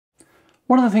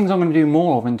One of the things I'm going to do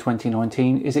more of in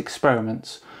 2019 is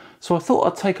experiments. So I thought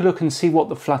I'd take a look and see what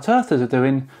the flat earthers are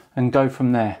doing and go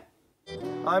from there.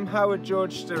 I'm Howard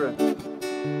George Stirrup.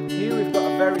 Here we've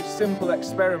got a very simple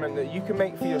experiment that you can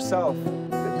make for yourself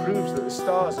that proves that the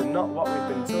stars are not what we've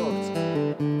been taught.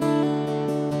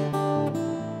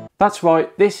 That's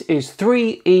right, this is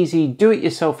 3 easy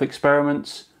do-it-yourself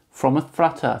experiments from a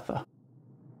flat earther.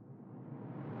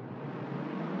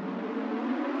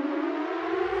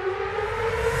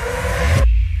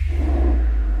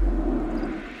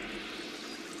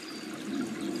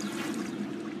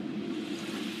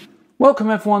 Welcome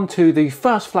everyone to the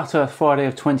first Flat Earth Friday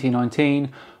of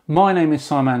 2019. My name is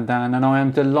Simon Dan and I am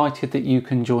delighted that you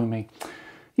can join me.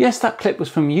 Yes, that clip was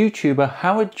from YouTuber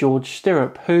Howard George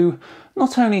Stirrup, who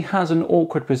not only has an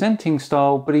awkward presenting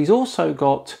style, but he's also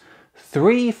got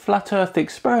 3 Flat Earth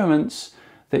experiments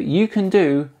that you can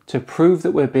do to prove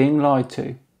that we're being lied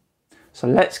to. So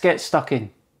let's get stuck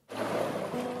in.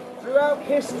 Throughout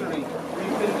history,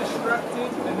 we've been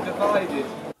distracted and divided.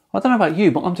 I don't know about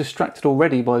you, but I'm distracted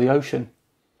already by the ocean.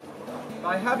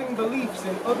 By having beliefs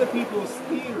in other people's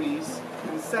theories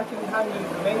and second-hand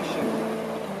information.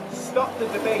 Stop the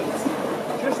debate.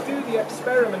 Just do the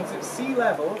experiment at sea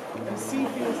level and see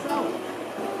for yourself.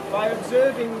 By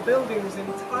observing buildings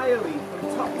entirely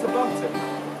from top to bottom,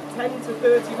 10 to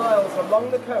 30 miles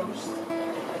along the coast,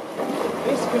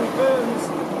 this confirms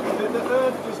that the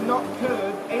Earth does not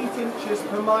curve 8 inches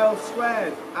per mile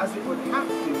squared, as it would have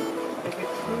to if it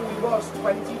truly was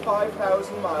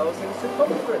 25,000 miles in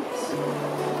circumference.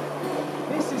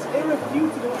 This is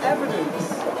irrefutable evidence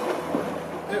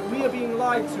that we are being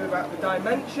lied to about the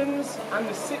dimensions and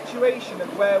the situation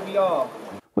of where we are.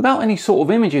 Without any sort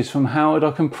of images from Howard, I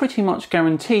can pretty much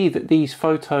guarantee that these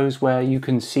photos where you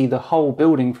can see the whole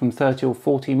building from 30 or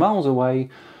 40 miles away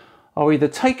are either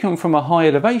taken from a high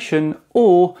elevation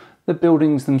or the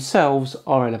buildings themselves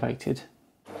are elevated.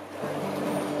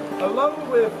 Along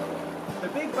with the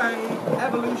Big Bang,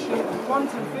 evolution and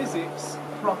quantum physics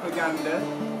propaganda,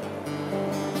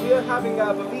 we are having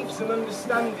our beliefs and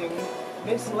understanding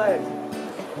misled.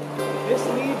 This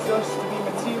leads us to be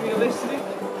materialistic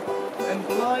and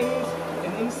blind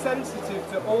and insensitive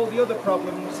to all the other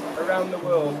problems around the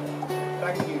world.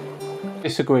 Thank you.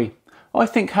 Disagree. I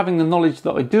think having the knowledge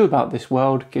that I do about this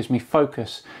world gives me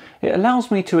focus. It allows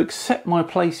me to accept my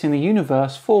place in the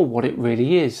universe for what it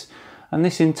really is. And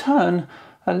this in turn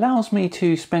allows me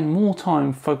to spend more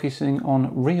time focusing on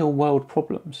real world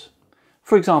problems.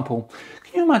 For example,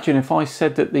 can you imagine if I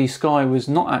said that the sky was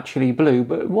not actually blue,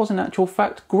 but it was in actual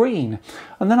fact green?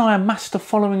 And then I amassed a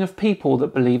following of people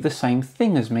that believe the same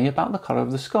thing as me about the colour of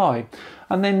the sky.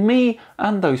 And then me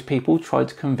and those people tried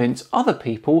to convince other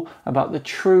people about the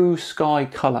true sky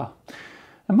colour.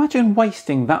 Imagine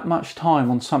wasting that much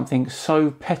time on something so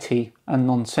petty and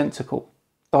nonsensical,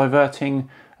 diverting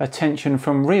attention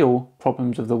from real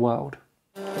problems of the world.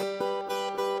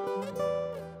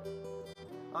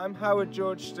 I'm Howard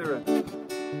George Stirrup.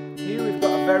 Here we've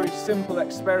got a very simple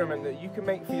experiment that you can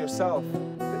make for yourself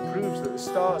that proves that the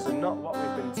stars are not what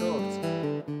we've been taught.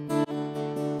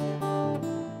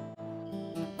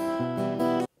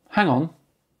 Hang on.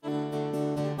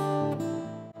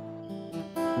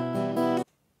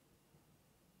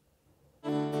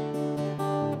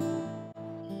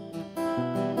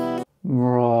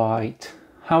 Right.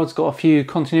 Howard's got a few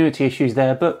continuity issues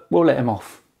there, but we'll let him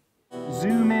off.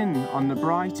 Zoom in on the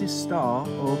brightest star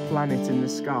or planet in the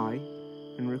sky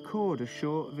and record a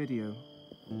short video.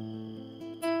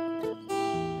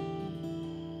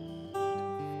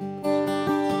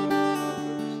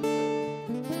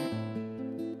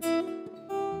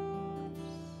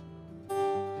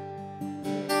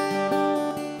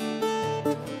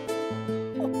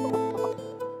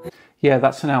 Yeah,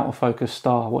 that's an out of focus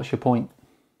star. What's your point?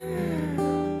 I'll do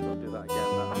that again.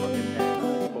 That fucking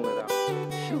hair, pull it out.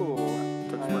 Sure,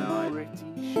 touch my eye.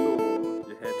 Pretty sure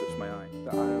your hair touched my eye.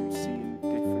 That I am seeing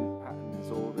different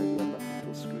patterns already on that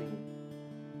little screen.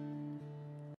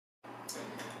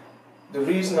 The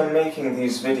reason I'm making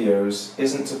these videos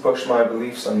isn't to push my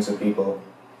beliefs onto people,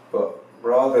 but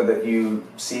rather that you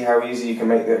see how easy you can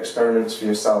make the experiments for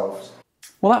yourselves.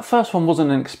 Well, that first one wasn't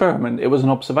an experiment, it was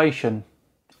an observation.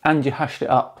 And you hashed it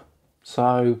up,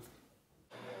 so...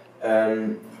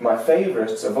 My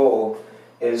favourite of all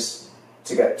is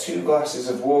to get 2 glasses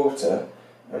of water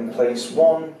and place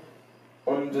one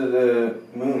under the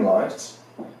moonlight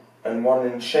and one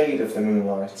in shade of the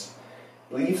moonlight.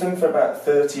 Leave them for about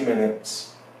 30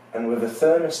 minutes, and with a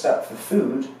thermostat for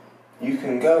food, you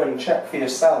can go and check for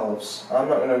yourselves. I'm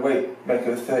not going to make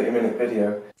a 30-minute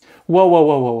video. Whoa, whoa,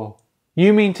 whoa, whoa, whoa.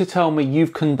 You mean to tell me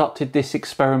you've conducted this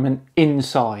experiment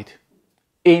inside?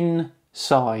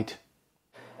 inside.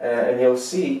 And you'll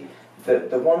see that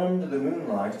the one under the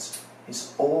moonlight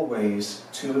is always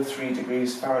 2 or 3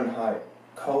 degrees Fahrenheit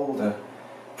colder,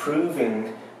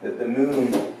 proving that the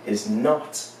moon is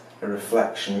not a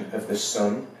reflection of the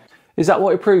sun. Is that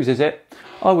what it proves, is it?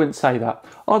 I wouldn't say that.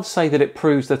 I'd say that it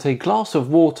proves that a glass of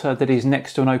water that is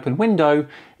next to an open window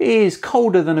is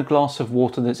colder than a glass of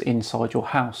water that's inside your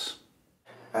house.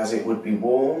 As it would be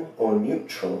warm or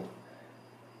neutral.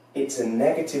 It's a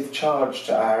negative charge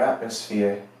to our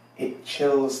atmosphere. It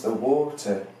chills the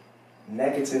water.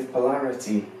 Negative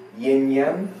polarity,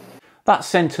 yin-yang. That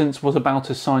sentence was about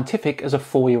as scientific as a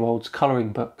 4-year-old's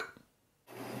colouring book.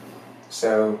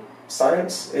 So,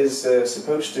 science is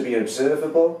supposed to be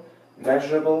observable,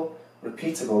 measurable,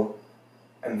 repeatable,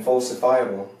 and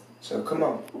falsifiable. So come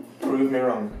on, prove me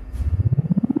wrong.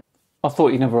 I thought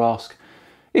you'd never ask.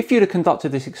 If you'd have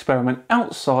conducted this experiment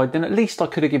outside, then at least I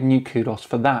could have given you kudos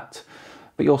for that.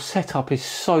 But your setup is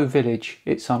so village,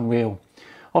 it's unreal.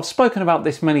 I've spoken about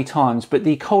this many times, but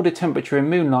the colder temperature in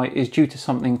moonlight is due to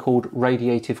something called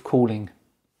radiative cooling.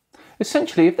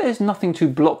 Essentially, if there's nothing to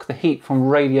block the heat from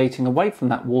radiating away from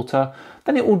that water,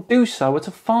 then it will do so at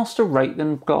a faster rate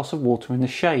than a glass of water in the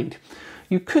shade.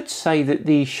 You could say that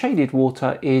the shaded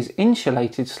water is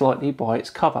insulated slightly by its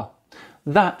cover.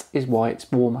 That is why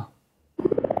it's warmer.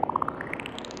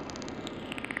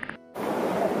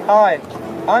 Hi,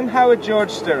 I'm Howard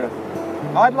George Stirrup.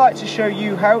 I'd like to show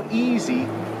you how easy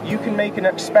you can make an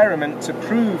experiment to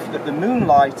prove that the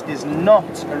moonlight is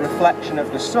not a reflection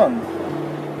of the sun,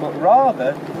 but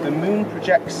rather the moon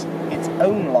projects its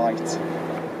own light.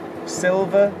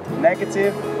 Silver,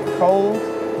 negative, cold,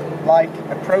 like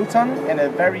a proton in a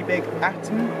very big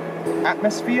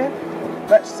atmosphere.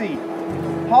 Let's see.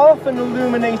 Half an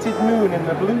illuminated moon in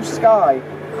the blue sky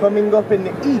coming up in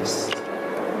the east,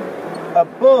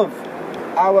 above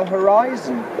our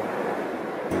horizon.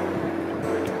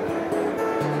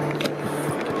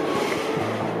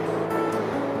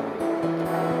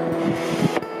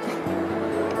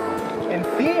 In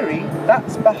theory,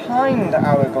 that's behind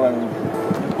our globe,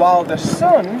 while the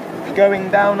sun,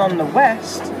 going down on the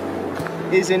west,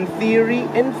 is in theory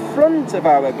in front of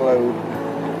our globe.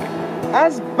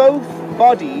 As both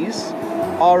bodies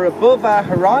are above our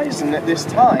horizon at this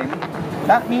time,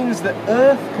 that means that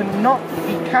Earth cannot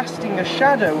be casting a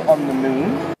shadow on the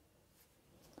moon.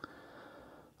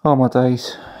 Oh my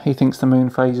days, he thinks the moon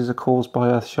phases are caused by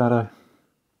Earth's shadow.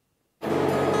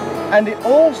 And it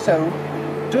also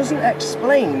doesn't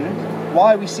explain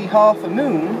why we see half a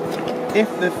moon if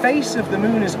the face of the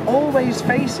moon is always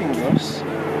facing us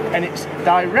and it's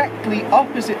directly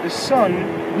opposite the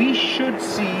sun. We should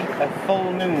see a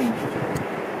full moon,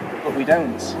 but we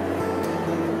don't.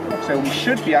 So we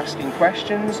should be asking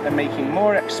questions and making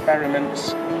more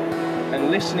experiments and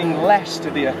listening less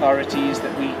to the authorities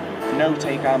that we know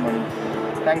take our money.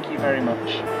 Thank you very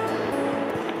much.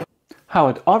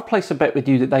 Howard, I'd place a bet with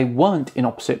you that they weren't in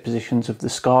opposite positions of the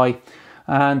sky.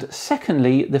 And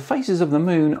secondly, the phases of the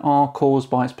moon are caused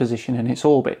by its position in its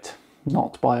orbit,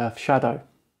 not by Earth's shadow.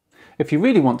 If you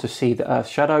really want to see the Earth's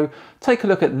shadow, take a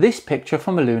look at this picture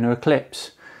from a lunar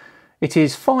eclipse. It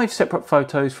is 5 separate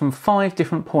photos from 5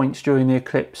 different points during the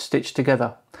eclipse stitched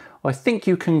together. I think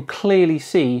you can clearly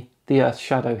see the Earth's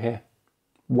shadow here.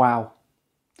 Wow.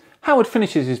 Howard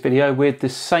finishes his video with the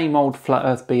same old flat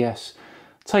Earth BS.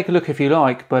 Take a look if you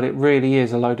like, but it really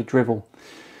is a load of drivel.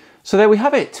 So there we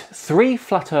have it, 3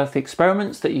 flat Earth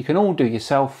experiments that you can all do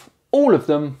yourself, all of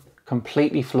them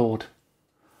completely flawed.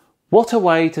 What a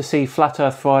way to see Flat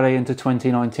Earth Friday into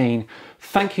 2019.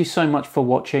 Thank you so much for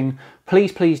watching.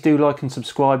 Please do like and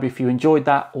subscribe if you enjoyed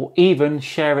that, or even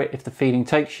share it if the feeling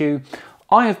takes you.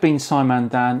 I have been Simon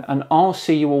Dan, and I'll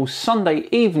see you all Sunday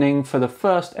evening for the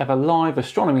first ever live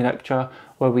astronomy lecture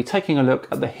where we'll be taking a look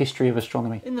at the history of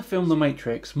astronomy. In the film The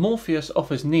Matrix, Morpheus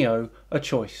offers Neo a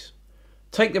choice.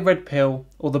 Take the red pill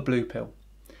or the blue pill.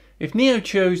 If Neo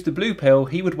chose the blue pill,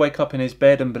 he would wake up in his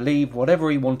bed and believe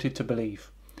whatever he wanted to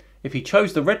believe. If he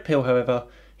chose the red pill, however,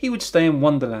 he would stay in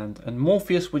Wonderland, and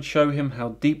Morpheus would show him how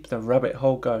deep the rabbit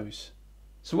hole goes.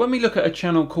 So when we look at a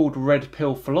channel called Red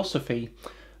Pill Philosophy,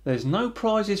 there's no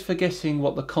prizes for guessing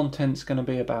what the content's going to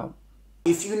be about.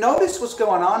 If you notice what's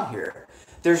going on here,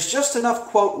 there's just enough,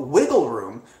 quote, wiggle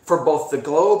room for both the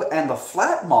globe and the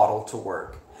flat model to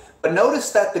work. But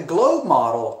notice that the globe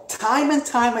model, time and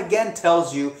time again,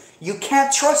 tells you you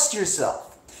can't trust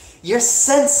yourself. Your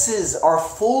senses are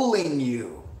fooling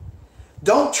you.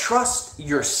 Don't trust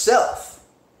yourself.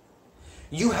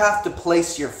 You have to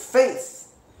place your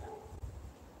faith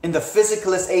in the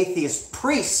physicalist atheist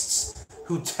priests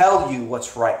who tell you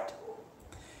what's right.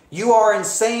 You are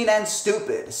insane and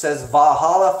stupid, says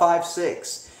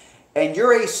Valhalla56. And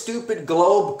you're a stupid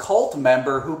globe cult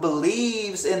member who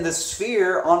believes in the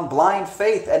sphere on blind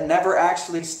faith and never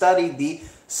actually studied the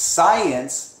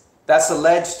science that's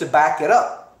alleged to back it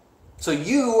up. So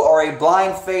you are a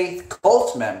blind faith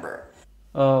cult member.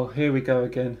 Oh, here we go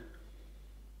again.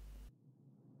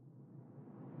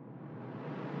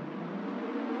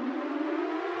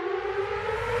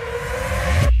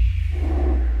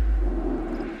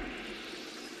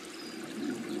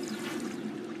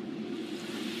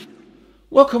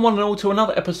 Welcome one and all to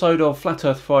another episode of Flat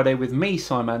Earth Friday with me,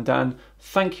 Simon Dan.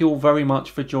 Thank you all very much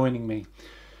for joining me.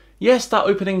 Yes, that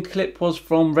opening clip was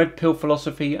from Red Pill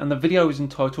Philosophy and the video is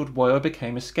entitled Why I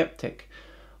Became a Skeptic.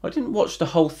 I didn't watch the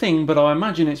whole thing, but I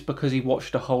imagine it's because he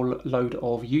watched a whole load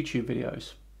of YouTube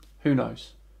videos. Who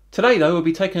knows? Today though, we'll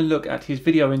be taking a look at his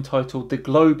video entitled The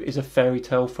Globe is a Fairy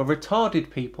Tale for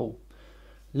Retarded People.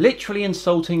 Literally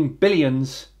insulting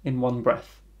billions in one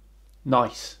breath.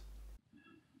 Nice.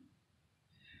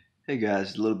 Hey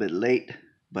guys, a little bit late,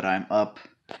 but I'm up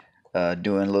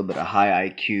doing a little bit of high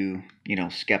IQ,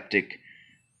 skeptic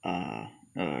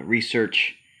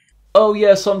research. Oh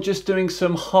yes, I'm just doing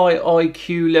some high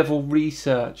IQ level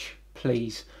research,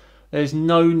 please. There's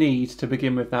no need to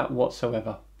begin with that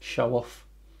whatsoever. Show off.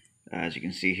 As you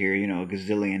can see here, a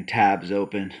gazillion tabs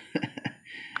open.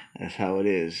 That's how it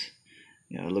is.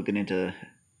 Looking into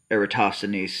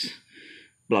Eratosthenes,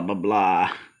 blah blah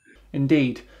blah.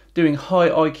 Indeed. Doing high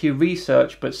IQ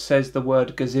research, but says the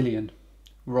word gazillion.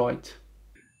 Right.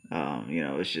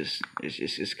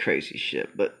 It's crazy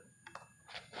shit. But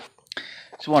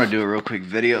just want to do a real quick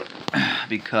video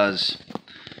because,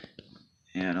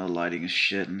 no lighting is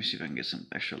shit. Let me see if I can get some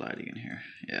extra lighting in here.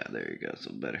 Yeah, there you go. It's a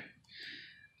little better.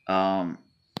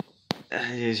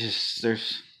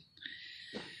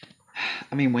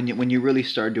 When you really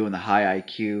start doing the high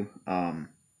IQ,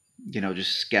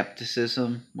 just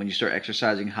skepticism, when you start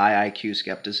exercising high IQ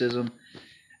skepticism,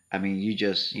 you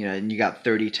just, and you got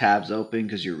 30 tabs open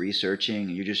because you're researching,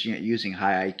 and you're just using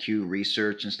high IQ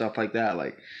research and stuff like that.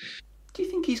 Like, do you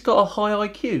think he's got a high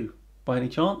IQ by any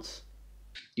chance?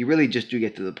 You really just do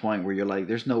get to the point where you're like,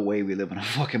 there's no way we live on a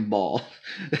fucking ball.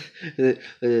 There's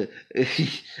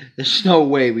no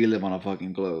way we live on a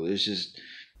fucking globe. It's just...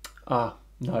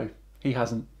 no, he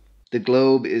hasn't. The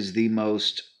globe is the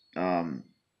most...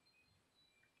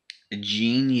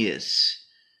 genius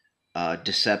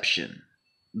deception,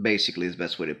 basically, is the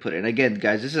best way to put it. And again,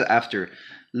 guys, this is after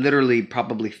literally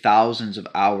probably thousands of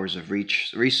hours of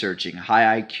researching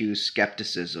high IQ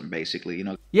skepticism, basically,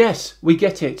 Yes, we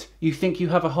get it. You think you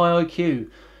have a high IQ.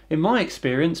 In my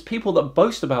experience, people that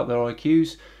boast about their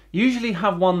IQs usually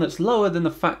have one that's lower than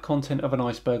the fat content of an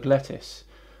iceberg lettuce.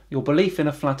 Your belief in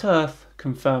a flat earth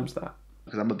confirms that.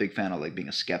 Because I'm a big fan of being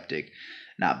a skeptic,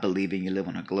 not believing you live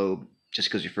on a globe just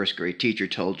because your first grade teacher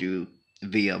told you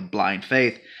via blind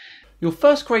faith. Your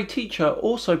first grade teacher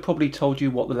also probably told you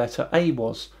what the letter A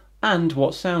was and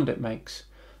what sound it makes.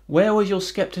 Where was your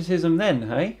skepticism then,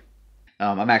 hey?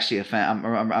 I'm actually a fan.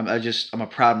 I'm a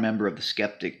proud member of the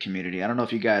skeptic community. I don't know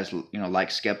if you guys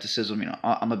like skepticism.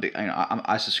 I'm a big.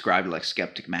 I subscribe to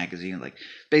Skeptic magazine.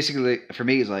 Basically for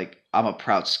me, it's I'm a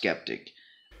proud skeptic.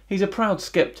 He's a proud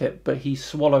skeptic, but he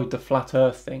swallowed the flat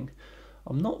earth thing.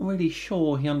 I'm not really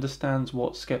sure he understands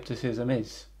what skepticism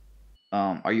is.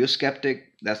 Are you a skeptic?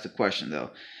 That's the question, though.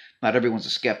 Not everyone's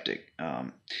a skeptic.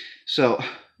 It's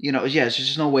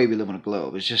just no way we live on a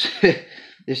globe. It's just,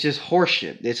 it's just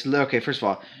horseshit. It's okay. First of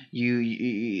all,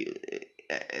 you,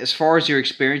 as far as your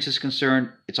experience is concerned,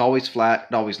 it's always flat.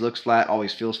 It always looks flat.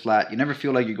 Always feels flat. You never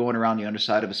feel like you're going around the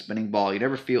underside of a spinning ball. You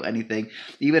never feel anything.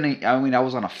 I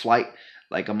was on a flight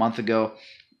a month ago,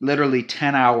 literally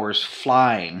 10 hours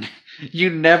flying. You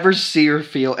never see or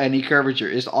feel any curvature.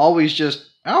 It's always just,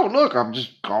 oh look, I'm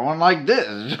just going like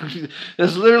this.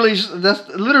 That's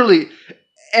literally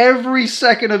every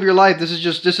second of your life. This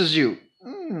is you.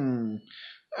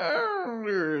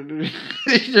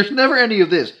 There's never any of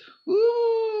this. Ooh.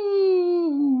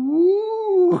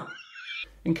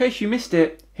 In case you missed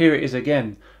it, here it is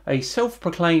again. A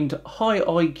self-proclaimed high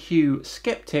IQ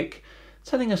skeptic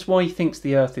telling us why he thinks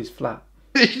the earth is flat.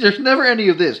 There's never any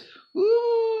of this.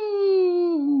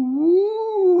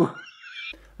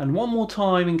 And one more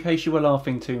time in case you were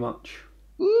laughing too much.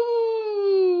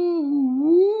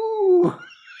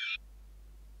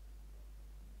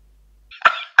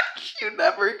 You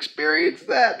never experienced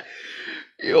that.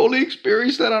 You only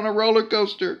experienced that on a roller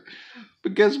coaster.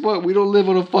 But guess what? We don't live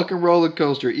on a fucking roller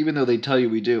coaster, even though they tell you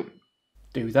we do.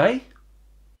 Do they?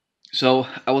 So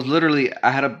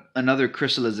I had another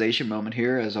crystallization moment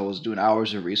here as I was doing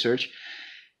hours of research.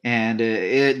 And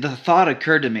the thought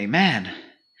occurred to me, man,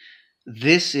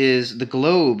 the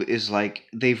globe is like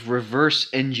they've reverse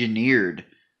engineered.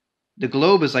 The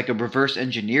globe is like a reverse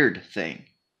engineered thing.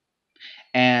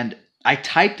 And I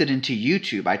typed it into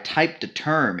YouTube. I typed the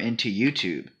term into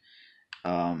YouTube.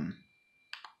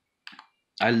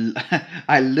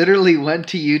 I literally went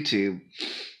to YouTube,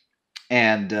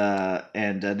 and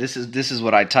this is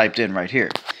what I typed in right here.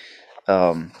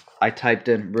 I typed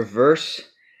in reverse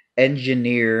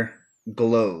engineer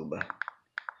globe.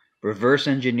 Reverse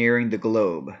engineering the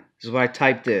globe. This is what I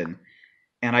typed in.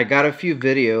 And I got a few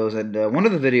videos, and one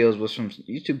of the videos was from a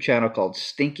YouTube channel called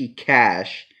Stinky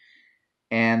Cash.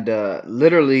 And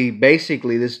literally,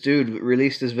 basically, this dude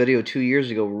released this video 2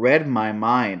 years ago, read my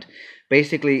mind.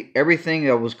 Basically, everything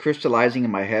that was crystallizing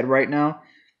in my head right now,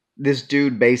 this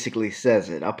dude basically says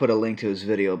it. I'll put a link to his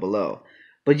video below.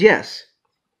 But yes,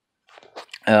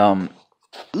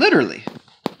 literally,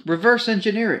 reverse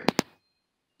engineering.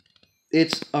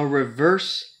 It's a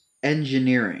reverse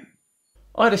engineering.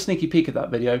 I had a sneaky peek at that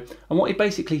video, and what it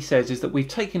basically says is that we've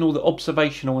taken all the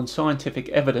observational and scientific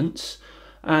evidence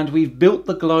and we've built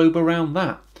the globe around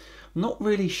that. I'm not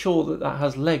really sure that that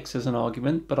has legs as an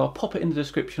argument, but I'll pop it in the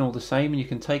description all the same and you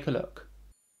can take a look.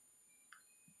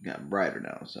 Got brighter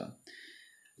now, so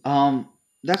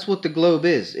that's what the globe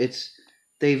is.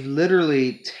 They've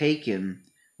literally taken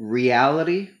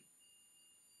reality,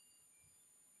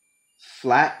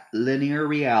 flat linear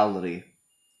reality,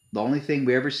 the only thing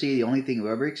we ever see, the only thing we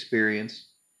ever experience,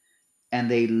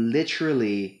 and they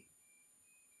literally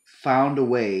found a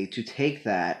way to take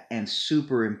that and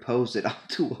superimpose it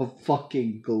onto a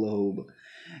fucking globe.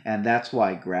 And that's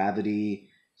why gravity,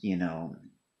 you know,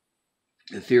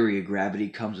 the theory of gravity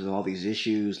comes with all these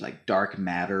issues like dark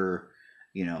matter.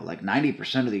 You know, like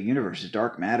 90% of the universe is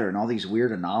dark matter, and all these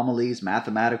weird anomalies,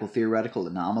 mathematical, theoretical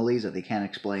anomalies that they can't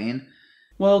explain.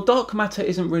 Well, dark matter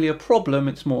isn't really a problem,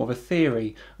 it's more of a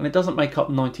theory, and it doesn't make up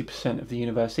 90% of the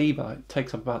universe either. It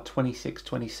takes up about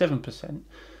 26-27%.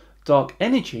 Dark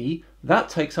energy, that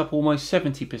takes up almost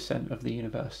 70% of the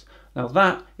universe. Now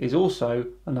that is also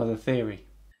another theory.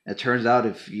 It turns out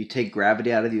if you take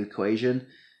gravity out of the equation,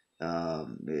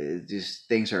 these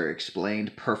things are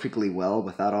explained perfectly well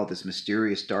without all this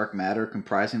mysterious dark matter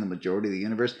comprising the majority of the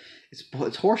universe. It's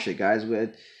horseshit, guys.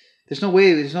 There's no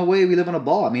way we live on a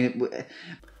ball. I mean,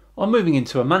 I'm moving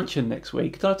into a mansion next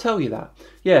week. Did I tell you that?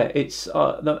 Yeah, it's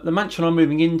the mansion I'm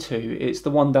moving into. It's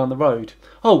the one down the road.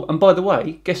 Oh, and by the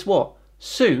way, guess what?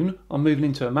 Soon I'm moving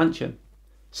into a mansion.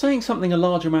 Saying something a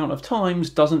large amount of times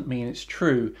doesn't mean it's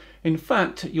true. In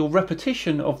fact, your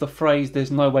repetition of the phrase "there's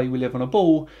no way we live on a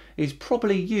ball" is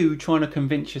probably you trying to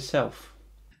convince yourself.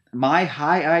 My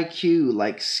high IQ,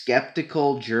 like,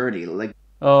 skeptical journey, like...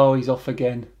 Oh, he's off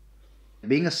again.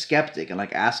 Being a skeptic and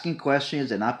like asking questions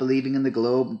and not believing in the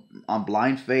globe on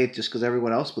blind faith just because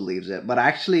everyone else believes it, but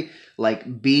actually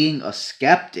like being a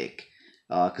skeptic,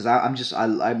 because I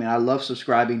love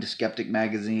subscribing to Skeptic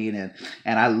magazine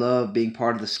and I love being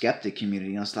part of the skeptic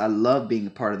community. You know, so I love being a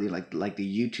part of the like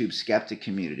the YouTube skeptic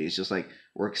community. It's just like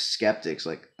we're skeptics.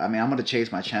 Like, I mean, I'm gonna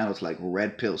change my channel to like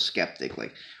Red Pill Skeptic,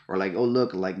 like, or like, oh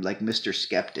look, like Mr.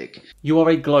 Skeptic. You are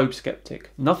a globe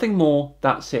skeptic. Nothing more.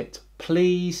 That's it.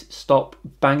 Please stop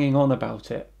banging on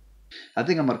about it. I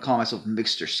think I'm going to call myself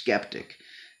Mr. Skeptic.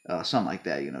 Something like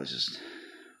that, you know, just,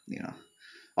 you know,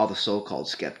 all the so-called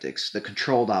skeptics, the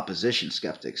controlled opposition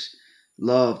skeptics,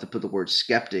 love to put the word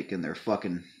skeptic in their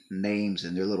fucking names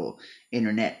and their little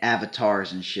internet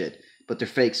avatars and shit, but they're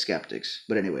fake skeptics.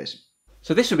 But anyways.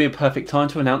 So this would be a perfect time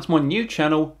to announce my new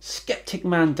channel, Skeptic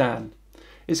Man Dan.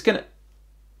 It's going to...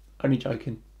 Only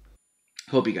joking.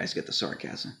 Hope you guys get the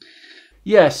sarcasm.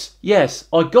 Yes,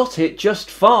 I got it just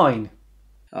fine.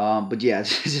 But yeah,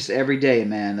 it's just every day,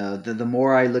 man. The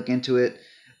more I look into it,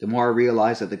 the more I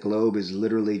realize that the globe is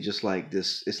literally just like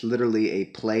this. It's literally a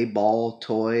play ball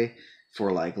toy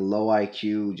for like low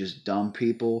IQ, just dumb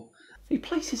people. He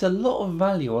places a lot of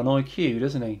value on IQ,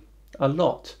 doesn't he? A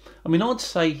lot. I mean, I'd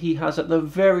say he has at the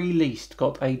very least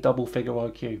got a double-figure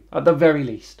IQ. At the very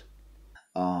least.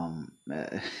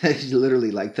 He's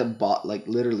literally like the bot, like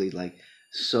literally like.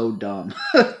 So dumb.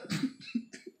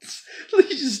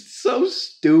 He's just so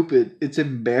stupid. It's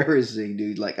embarrassing,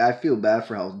 dude. Like, I feel bad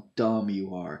for how dumb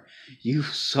you are. You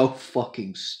so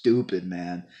fucking stupid,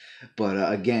 man. But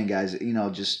again, guys, you know,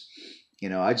 just, you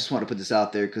know, I just want to put this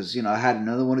out there because, you know, I had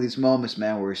another one of these moments,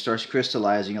 man, where it starts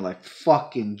crystallizing. You're like,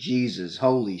 fucking Jesus,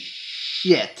 holy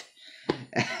shit.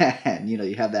 And, you know,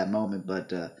 you have that moment,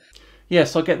 but...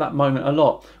 Yes, I get that moment a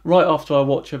lot. Right after I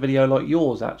watch a video like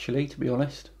yours, actually, to be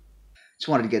honest. Just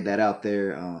wanted to get that out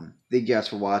there. Thank you guys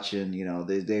for watching. You know,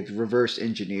 they've reverse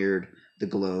engineered the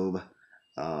globe.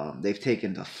 They've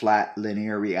taken the flat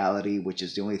linear reality, which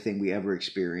is the only thing we ever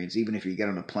experience. Even if you get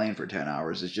on a plane for 10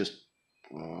 hours, it's just...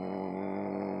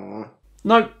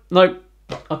 Nope,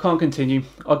 I can't continue.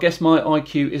 I guess my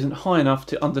IQ isn't high enough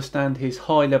to understand his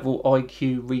high-level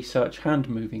IQ research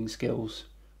hand-moving skills.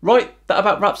 Right, that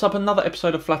about wraps up another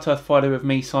episode of Flat Earth Friday with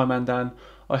me, Simon Dan.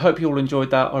 I hope you all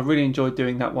enjoyed that. I really enjoyed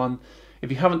doing that one.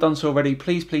 If you haven't done so already,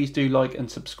 please do like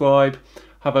and subscribe.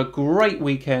 Have a great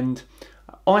weekend.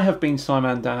 I have been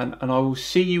Simon Dan, and I will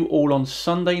see you all on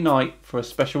Sunday night for a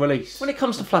special release. When it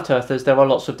comes to Flat Earthers, there are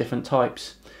lots of different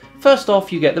types. First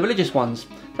off, you get the religious ones.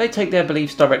 They take their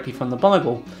beliefs directly from the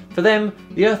Bible. For them,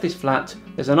 the Earth is flat,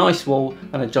 there's an ice wall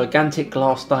and a gigantic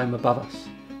glass dome above us.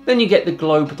 Then you get the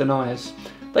globe deniers.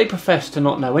 They profess to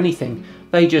not know anything.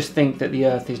 They just think that the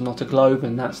Earth is not a globe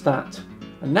and that's that.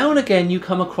 And now and again you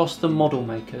come across the model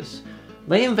makers.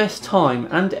 They invest time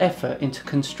and effort into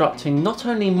constructing not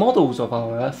only models of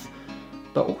our Earth,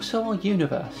 but also our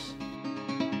universe.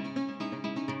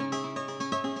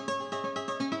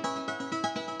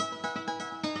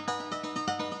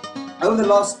 Over the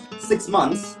last 6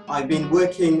 months, I've been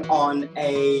working on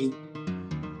a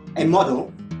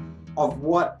model of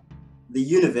what the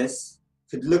universe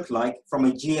could look like from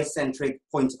a geocentric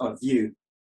point of view.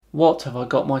 What have I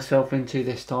got myself into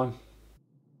this time?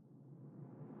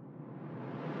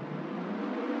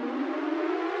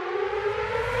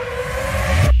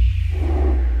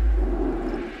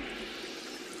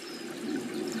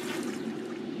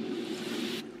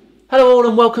 Hello all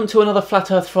and welcome to another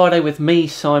Flat Earth Friday with me,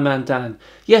 Simon Dan.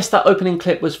 Yes, that opening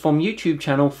clip was from YouTube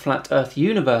channel Flat Earth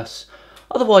Universe,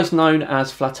 otherwise known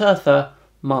as Flat Earther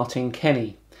Martin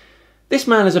Kenny. This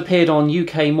man has appeared on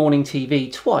UK morning TV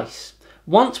twice,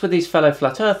 once with his fellow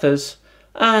Flat Earthers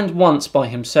and once by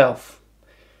himself.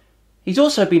 He's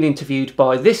also been interviewed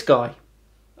by this guy.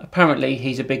 Apparently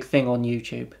he's a big thing on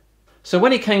YouTube. So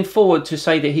when he came forward to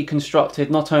say that he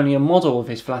constructed not only a model of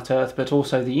his Flat Earth but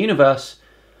also the universe,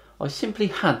 I simply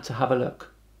had to have a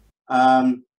look.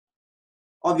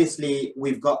 Obviously,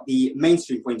 we've got the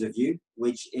mainstream point of view,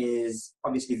 which is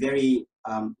obviously very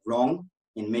wrong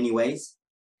in many ways,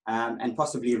 and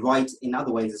possibly right in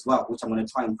other ways as well, which I'm going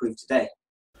to try and prove today.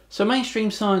 So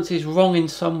mainstream science is wrong in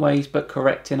some ways but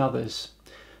correct in others.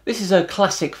 This is a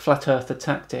classic Flat Earther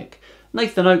tactic.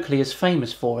 Nathan Oakley is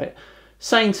famous for it,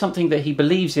 saying something that he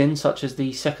believes in, such as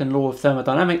the second law of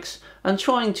thermodynamics, and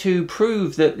trying to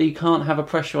prove that you can't have a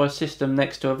pressurised system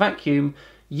next to a vacuum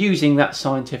using that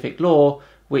scientific law,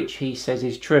 which he says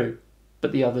is true,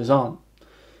 but the others aren't.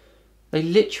 They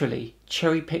literally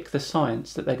cherry pick the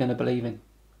science that they're going to believe in.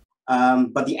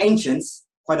 But the ancients,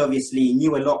 quite obviously,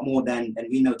 knew a lot more than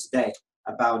we know today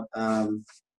about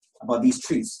these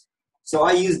truths. So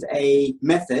I used a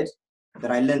method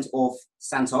that I learnt off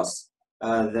Santos,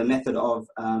 the method of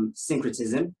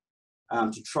syncretism,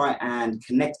 to try and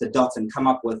connect the dots and come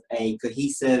up with a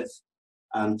cohesive,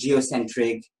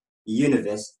 geocentric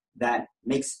universe that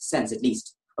makes sense, at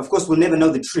least. Of course, we'll never know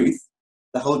the truth,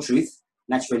 the whole truth,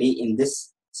 naturally, in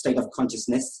this state of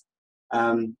consciousness.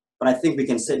 But I think we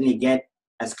can certainly get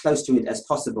as close to it as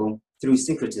possible through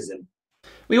syncretism.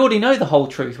 We already know the whole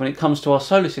truth when it comes to our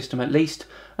solar system, at least,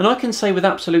 and I can say with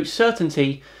absolute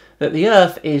certainty that the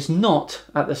Earth is not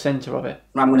at the centre of it.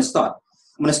 I'm going to start.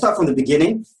 I'm going to start from the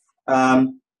beginning.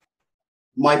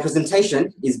 My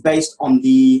presentation is based on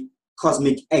the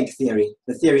cosmic egg theory,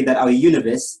 the theory that our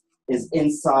universe is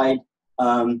inside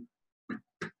an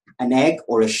egg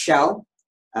or a shell,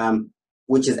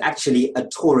 which is actually a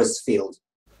torus field.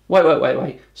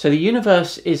 Wait. So the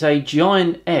universe is a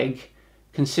giant egg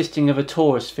consisting of a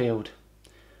torus field.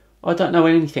 I don't know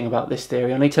anything about this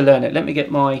theory. I need to learn it. Let me get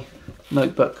my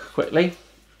notebook quickly.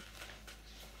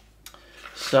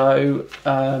 So,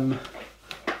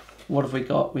 what have we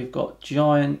got? We've got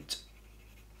giant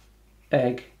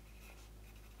egg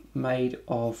made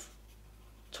of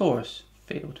torus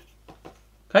field.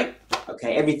 Okay.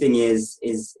 Okay. Everything is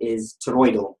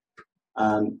toroidal.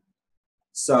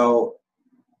 So.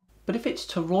 But if it's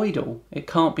toroidal, it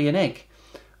can't be an egg.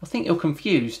 I think you're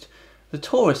confused. The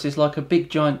torus is like a big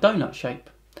giant donut shape.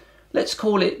 Let's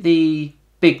call it the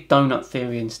big donut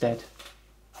theory instead.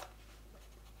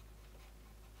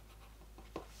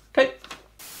 Okay.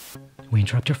 We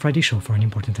interrupt your Friday show for an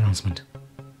important announcement.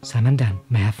 Sam and Dan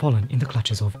may have fallen in the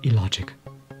clutches of illogic.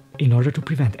 In order to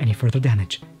prevent any further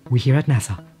damage, we here at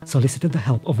NASA solicited the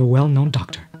help of a well-known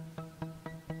doctor.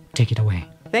 Take it away.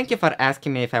 Thank you for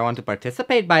asking me if I want to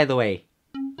participate, by the way.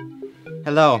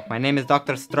 Hello, my name is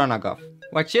Dr. Stronogov.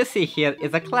 What you see here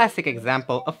is a classic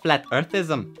example of flat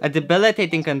earthism, a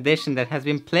debilitating condition that has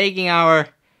been plaguing about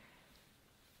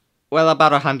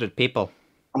 100 people.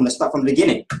 I'm going to start from the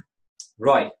beginning.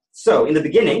 Right. So in the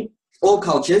beginning, all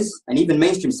cultures and even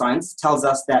mainstream science tells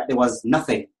us that there was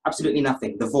nothing, absolutely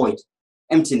nothing, the void,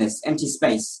 emptiness, empty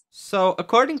space. So,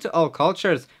 according to all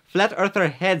cultures, flat earther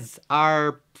heads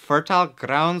are fertile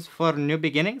grounds for new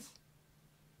beginnings?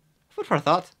 Food for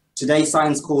thought. Today,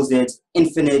 science calls it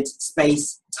infinite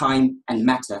space, time, and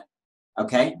matter.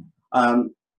 Okay?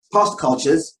 Past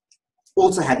cultures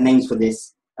also had names for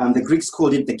this. The Greeks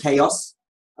called it the chaos.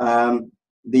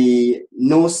 The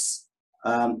Norse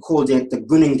called it the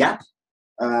Gunning Gap.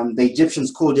 The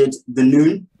Egyptians called it the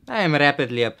noon. I am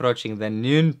rapidly approaching the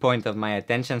noon point of my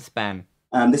attention span.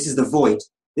 This is the void.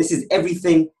 This is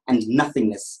everything and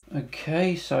nothingness.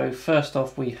 Okay, so first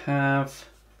off we have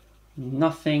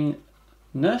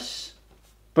nothingness.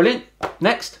 Brilliant.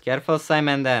 Next. Careful,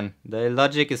 Simon, then. The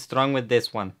logic is strong with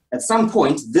this one. At some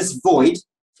point, this void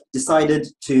decided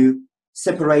to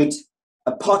separate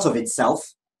a part of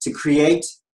itself to create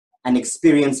and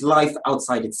experience life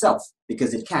outside itself,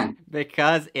 because it can.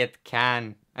 Because it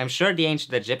can. I'm sure the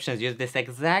ancient Egyptians used this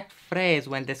exact phrase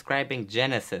when describing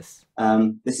Genesis.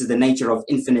 This is the nature of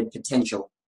infinite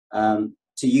potential, to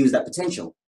use that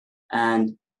potential.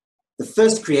 And the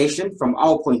first creation, from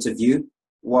our point of view,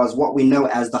 was what we know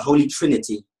as the Holy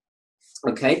Trinity,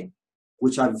 okay,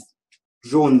 which I've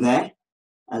drawn there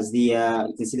as the,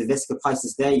 you can see the Vesica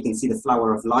Piscis there, you can see the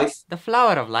flower of life. The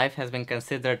flower of life has been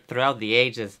considered throughout the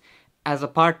ages as a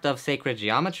part of sacred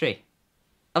geometry.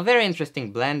 A very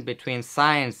interesting blend between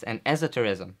science and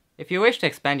esotericism. If you wish to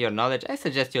expand your knowledge, I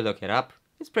suggest you look it up.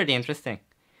 It's pretty interesting.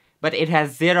 But it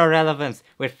has zero relevance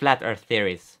with flat earth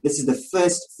theories. This is the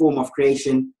first form of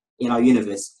creation in our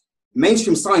universe.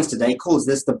 Mainstream science today calls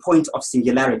this the point of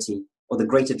singularity, or the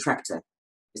great attractor.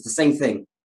 It's the same thing.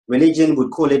 Religion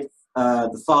would call it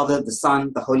the Father, the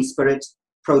Son, the Holy Spirit,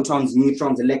 protons,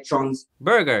 neutrons, electrons.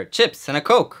 Burger, chips, and a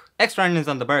Coke. Extra onions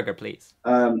on the burger, please.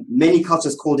 Many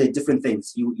cultures called it different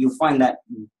things. You'll find that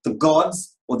the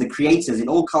gods or the creators in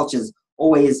all cultures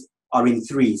always are in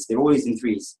threes. They're always in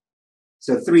threes.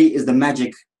 So 3 is the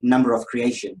magic number of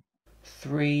creation.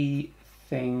 3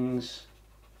 things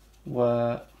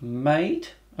were made.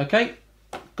 Okay,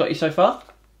 got you so far?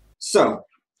 So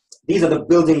these are the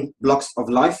building blocks of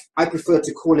life. I prefer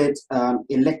to call it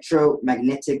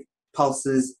electromagnetic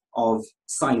pulses of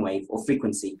sine wave or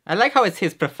frequency. I like how it's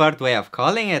his preferred way of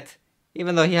calling it,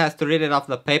 even though he has to read it off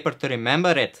the paper to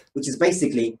remember it. Which is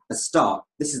basically a star.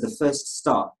 This is the first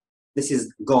star. This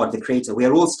is God, the creator. We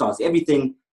are all stars.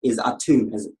 Everything is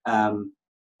atum, as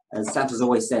Santos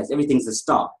always says. Everything's a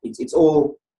star. It's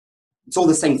all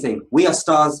the same thing. We are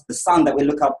stars. The sun that we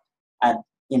look up at,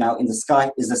 in the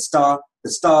sky is a star.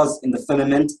 The stars in the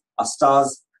firmament are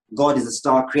stars. God is a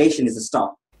star. Creation is a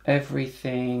star.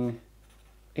 Everything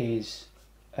is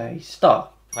a star.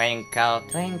 Twinkle,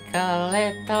 twinkle,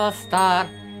 little star,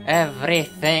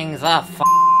 everything's a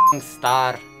f***ing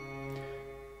star.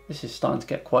 This is starting to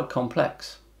get quite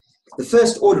complex. The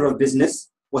first order of business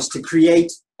was to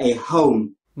create a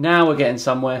home. Now we're getting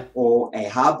somewhere. Or a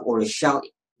hub or a shell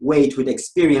where it would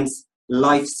experience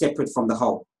life separate from the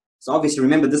whole. So obviously,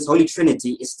 remember, this Holy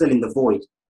Trinity is still in the void.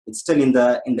 It's still in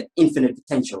the infinite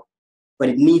potential. But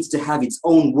it needs to have its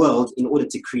own world in order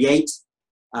to create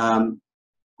and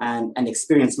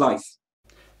experience life.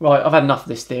 Right, I've had enough of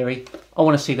this theory. I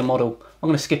want to see the model. I'm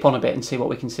going to skip on a bit and see what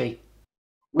we can see.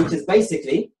 Which is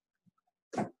basically...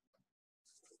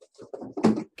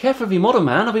 Careful of your model,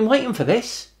 man. I've been waiting for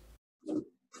this.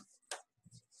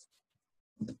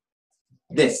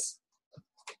 This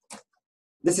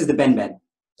is the Ben.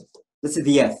 This is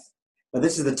the earth. But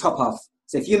this is the top half.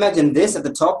 So if you imagine this at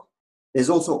the top, there's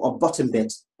also a bottom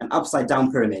bit, an upside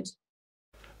down pyramid.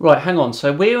 Right, hang on.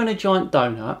 So we're in a giant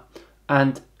donut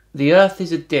and the earth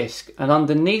is a disc, and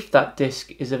underneath that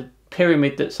disc is a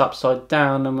pyramid that's upside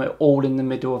down, and we're all in the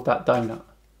middle of that donut.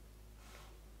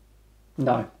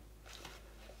 No.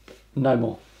 No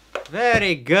more.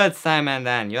 Very good, Simon,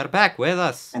 then. You're back with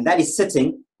us. And that is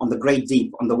sitting on the great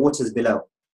deep, on the waters below.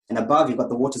 And above, you've got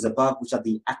the waters above, which are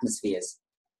the atmospheres.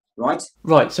 Right?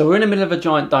 Right, so we're in the middle of a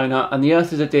giant donut, and the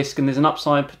earth is a disc, and there's an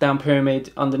upside down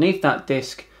pyramid underneath that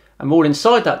disc, and we're all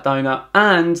inside that donut,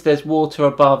 and there's water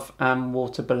above and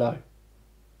water below.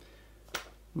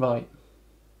 Right.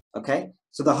 Okay,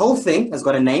 so the whole thing has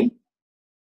got a name.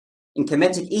 In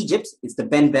Kemetic Egypt, it's the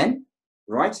Ben,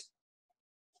 right?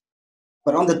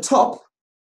 But on the top,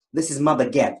 this is Mother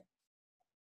Geb.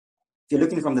 If you're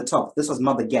looking from the top, this was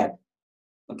Mother Geb.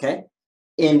 Okay?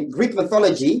 In Greek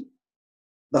mythology,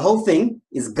 the whole thing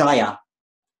is Gaia.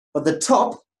 But the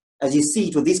top, as you see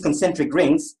it with these concentric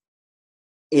rings,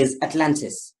 is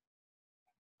Atlantis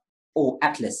or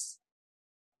Atlas.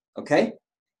 Okay?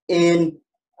 In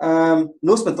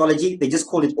Norse mythology, they just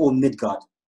call it all Midgard.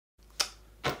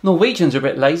 Norwegians are a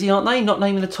bit lazy, aren't they? Not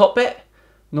naming the top bit?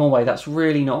 Norway, that's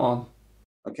really not on.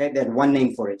 Okay, they had one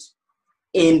name for it.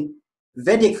 In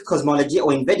Vedic cosmology,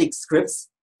 or in Vedic scripts,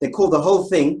 they call the whole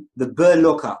thing the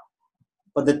Burloka.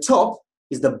 But the top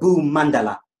is the Bhu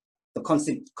Mandala. The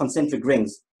concentric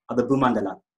rings are the Bhu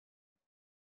Mandala.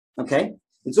 Okay?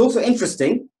 It's also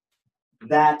interesting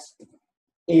that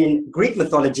in Greek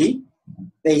mythology,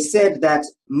 they said that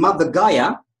Mother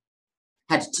Gaia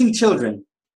had 2 children.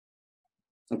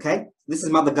 Okay? This is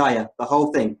Mother Gaia, the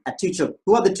whole thing, had 2 children.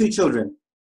 Who are the 2 children?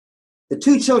 The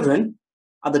 2 children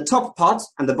are the top part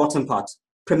and the bottom part.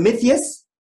 Prometheus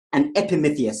and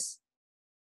Epimetheus.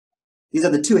 These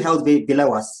are the 2 held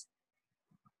below us.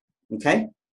 Okay?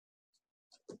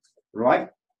 Right?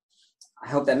 I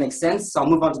hope that makes sense. So I'll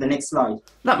move on to the next slide.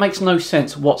 That makes no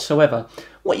sense whatsoever.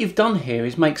 What you've done here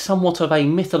is make somewhat of a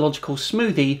mythological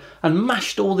smoothie and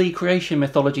mashed all the creation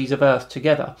mythologies of Earth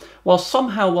together,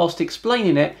 whilst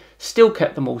explaining it, still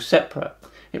kept them all separate.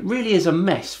 It really is a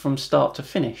mess from start to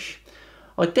finish.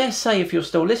 I dare say, if you're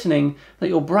still listening, that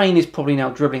your brain is probably now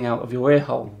dribbling out of your ear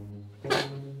hole.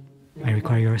 I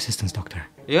require your assistance, Doctor.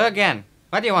 You again?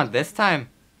 What do you want this time?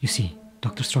 You see,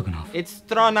 Dr. Stroganoff. It's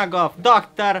Stronagov,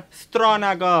 Dr.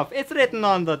 Stronagov. It's written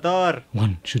on the door.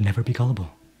 One should never be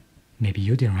gullible. Maybe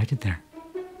you didn't write it there.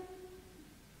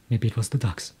 Maybe it was the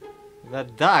ducks. The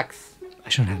ducks? I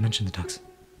shouldn't have mentioned the ducks.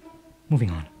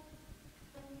 Moving on.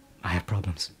 I have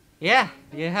problems. Yeah,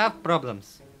 you have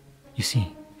problems. You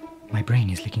see, my brain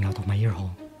is leaking out of my ear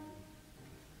hole.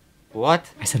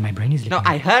 What? I said my brain is leaking No, out.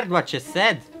 I heard what you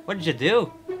said. What did you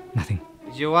do? Nothing.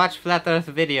 Did you watch Flat Earth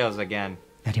videos again?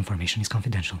 That information is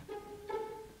confidential.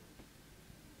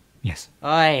 Yes.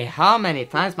 Oi, how many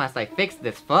times must I fix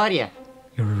this for you?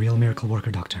 You're a real miracle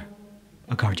worker, Doctor.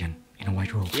 A guardian in a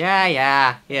white robe.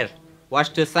 Yeah. Here,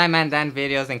 watch 2 Simon Dan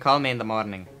videos and call me in the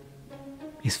morning.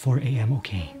 Is 4 a.m.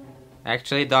 okay?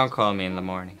 Actually, don't call me in the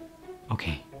morning.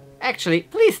 Okay. Actually,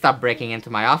 please stop breaking into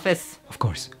my office. Of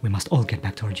course, we must all get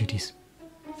back to our duties.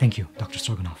 Thank you, Dr.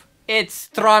 Stroganoff. It's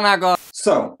Stronagov.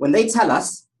 So, when they tell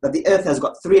us that the Earth has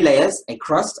got 3 layers, a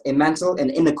crust, a mantle,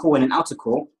 an inner core, and an outer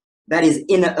core, that is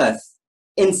inner Earth,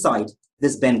 inside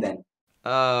this Ben.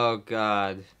 Oh,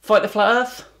 God. Fight the Flat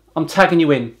Earth? I'm tagging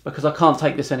you in, because I can't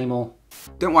take this anymore.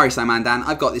 Don't worry, Simon Dan,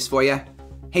 I've got this for you.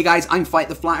 Hey guys, I'm Fight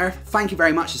the Flat Earth. Thank you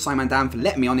very much to Simon Dan for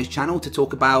letting me on his channel to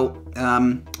talk about,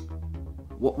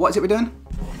 what is it we're doing?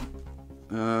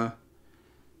 A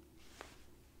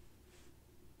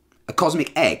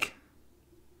cosmic egg.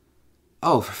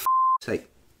 Oh, for f***'s sake.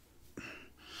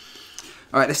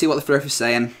 Alright, let's see what the Earth is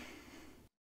saying.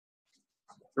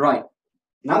 Right.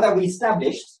 Now that we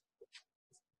established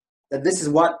that this is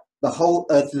what the whole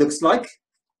Earth looks like,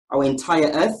 our entire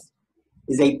Earth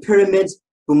is a pyramid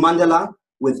Bhumandala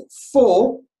with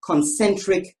 4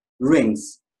 concentric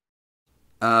rings.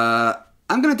 I'm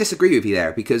going to disagree with you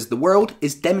there, because the world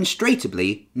is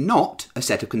demonstrably not a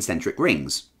set of concentric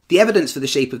rings. The evidence for the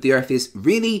shape of the Earth is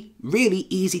really, really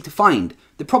easy to find.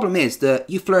 The problem is that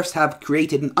you Flurfs have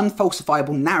created an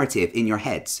unfalsifiable narrative in your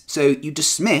heads, so you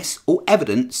dismiss all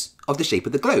evidence of the shape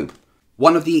of the globe.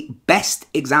 One of the best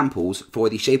examples for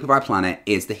the shape of our planet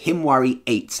is the Himawari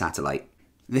 8 satellite.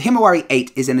 The Himawari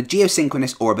 8 is in a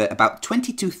geosynchronous orbit about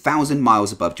 22,000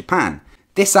 miles above Japan.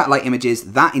 This satellite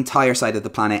images that entire side of the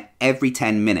planet every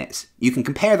 10 minutes. You can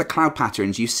compare the cloud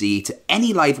patterns you see to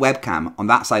any live webcam on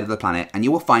that side of the planet and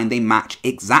you will find they match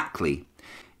exactly.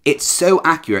 It's so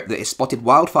accurate that it spotted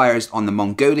wildfires on the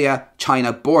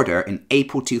Mongolia-China border in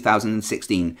April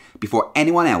 2016 before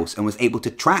anyone else, and was able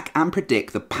to track and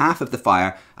predict the path of the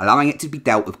fire, allowing it to be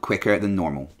dealt with quicker than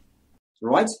normal.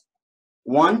 Right?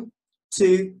 1,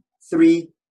 2, 3,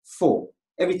 4.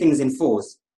 Everything's in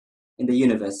 4s in the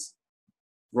universe.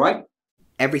 Right?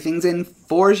 Everything's in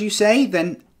 4s, you say?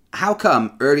 Then how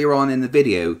come earlier on in the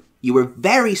video you were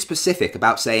very specific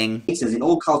about saying In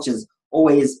all cultures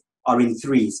always are in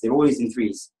 3s. They're always in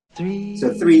 3s.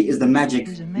 So 3 is the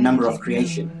magic number of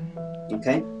creation.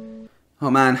 Okay? Oh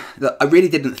man, look, I really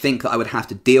didn't think that I would have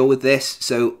to deal with this,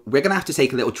 so we're going to have to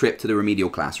take a little trip to the remedial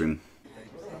classroom.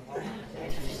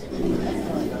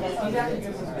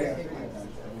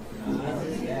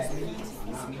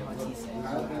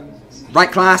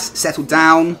 Right class, settle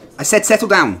down. I said settle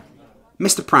down.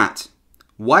 Mr. Pratt,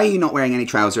 why are you not wearing any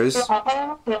trousers?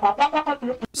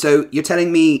 So you're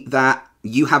telling me that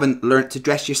you haven't learnt to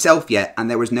dress yourself yet and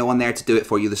there was no one there to do it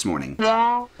for you this morning?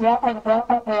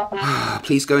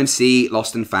 Please go and see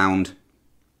Lost and Found.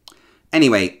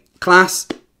 Anyway, class,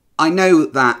 I know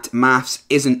that maths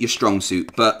isn't your strong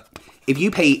suit, but if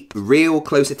you pay real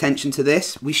close attention to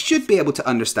this, we should be able to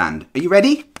understand. Are you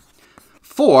ready?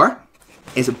 4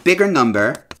 is a bigger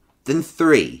number than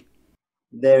 3.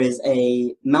 There is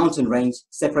a mountain range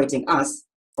separating us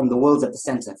from the worlds at the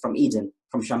center, from Eden,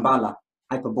 from Shambhala,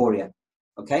 Hyperborea,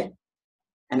 okay?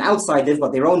 And outside, they've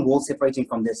got their own wall separating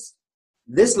from this.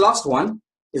 This last one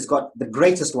has got the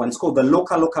greatest one. It's called the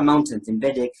Loka Loka Mountains in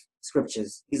Vedic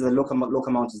scriptures. These are the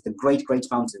Loka Mountains, the great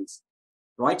mountains,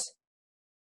 right?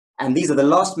 And these are the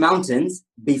last mountains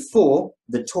before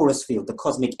the torus field, the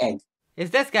cosmic egg. Is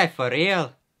this guy for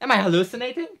real? Am I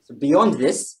hallucinating? So beyond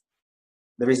this,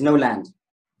 there is no land.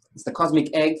 It's the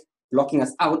cosmic egg blocking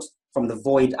us out from the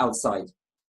void outside,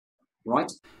 right?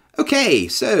 Okay,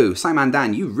 so Simon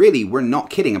Dan, you really were not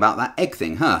kidding about that egg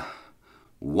thing, huh?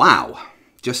 Wow.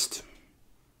 Just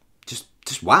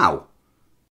wow.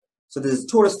 So there's a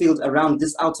torus field around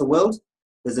this outer world.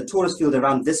 There's a torus field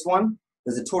around this one.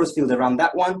 There's a torus field around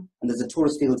that one. And there's a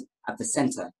torus field at the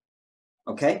center.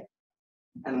 Okay?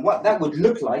 And what that would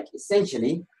look like,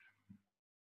 essentially,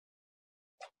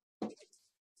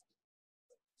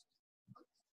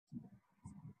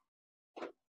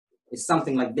 is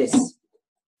something like this.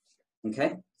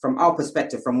 Okay? From our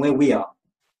perspective, from where we are.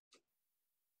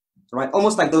 Right?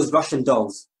 Almost like those Russian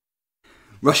dolls.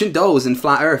 Russian dolls and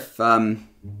flat Earth.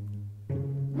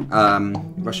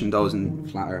 Russian dolls and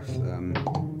flat Earth.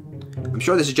 I'm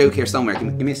sure there's a joke here somewhere.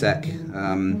 Give me a sec.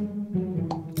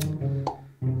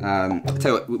 I'll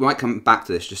tell you what, we might come back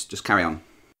to this. Just carry on.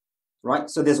 Right.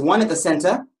 So there's one at the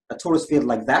center, a torus field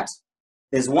like that.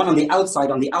 There's one on the outside,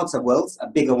 on the outer worlds, a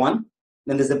bigger one.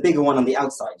 Then there's a bigger one on the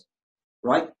outside.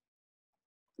 Right.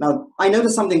 Now, I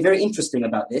noticed something very interesting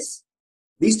about this.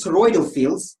 These toroidal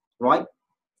fields, right,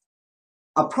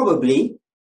 are probably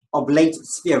oblate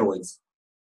spheroids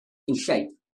in shape.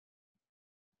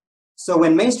 So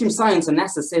when mainstream science and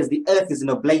NASA says the Earth is an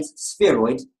oblate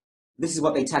spheroid, this is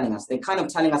what they're telling us. They're kind of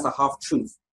telling us a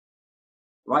half-truth,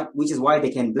 right? Which is why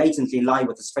they can blatantly lie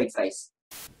with a straight face.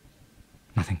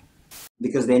 Nothing.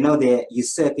 Because they know they're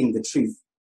usurping the truth.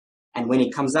 And when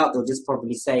it comes out, they'll just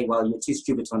probably say, well, you're too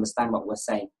stupid to understand what we're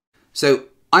saying. So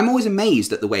I'm always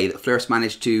amazed at the way that Fleurs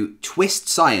managed to twist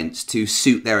science to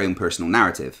suit their own personal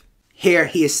narrative. Here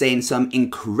he is saying some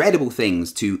incredible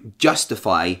things to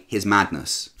justify his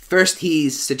madness. First,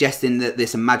 he's suggesting that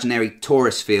this imaginary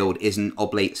torus field is an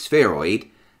oblate spheroid,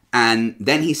 and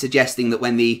then he's suggesting that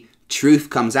when the truth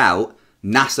comes out,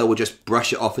 NASA will just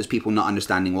brush it off as people not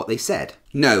understanding what they said.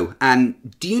 No,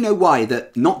 and do you know why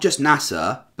that not just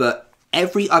NASA, but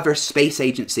every other space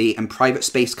agency and private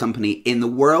space company in the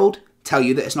world tell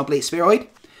you that it's an oblate spheroid?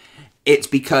 It's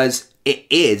because it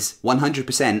is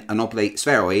 100% an oblate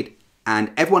spheroid,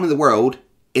 and everyone in the world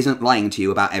isn't lying to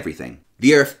you about everything.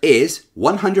 The Earth is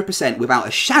 100% without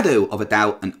a shadow of a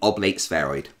doubt an oblate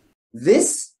spheroid.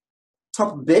 This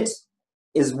top bit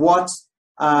is what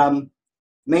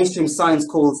mainstream science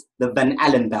calls the Van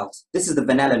Allen belt. This is the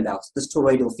Van Allen belt, this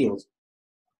toroidal field.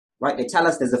 Right? They tell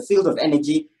us there's a field of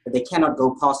energy that they cannot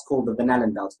go past called the Van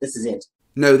Allen belt. This is it.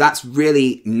 No, that's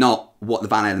really not what the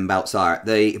Van Allen belts are.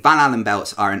 The Van Allen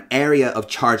belts are an area of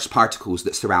charged particles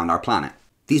that surround our planet.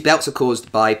 These belts are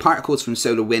caused by particles from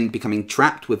solar wind becoming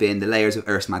trapped within the layers of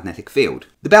Earth's magnetic field.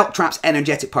 The belt traps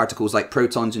energetic particles like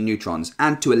protons and neutrons,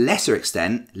 and to a lesser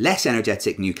extent, less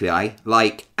energetic nuclei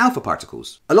like alpha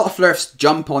particles. A lot of flirfs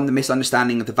jump on the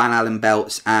misunderstanding of the Van Allen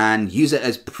belts and use it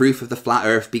as proof of the flat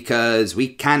Earth because we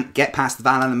can't get past the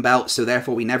Van Allen belt, so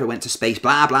therefore we never went to space,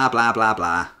 blah blah blah blah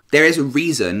blah. There is a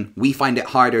reason we find it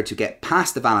harder to get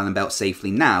past the Van Allen belt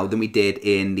safely now than we did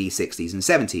in the 60s and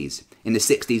 70s. In the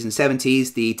 60s and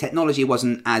 70s, the technology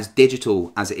wasn't as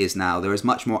digital as it is now. There was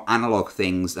much more analog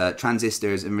things.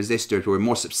 Transistors and resistors were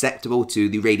more susceptible to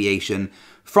the radiation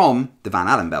from the Van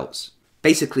Allen belts.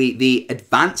 Basically, the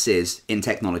advances in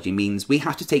technology means we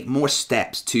have to take more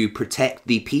steps to protect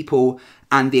the people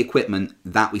and the equipment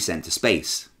that we send to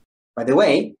space. By the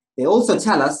way, they also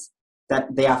tell us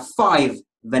that there are 5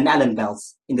 Van Allen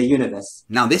belts in the universe.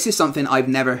 Now, this is something I've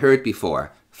never heard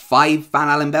before. 5 Van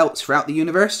Allen belts throughout the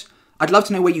universe? I'd love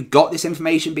to know where you got this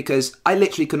information because I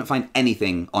literally couldn't find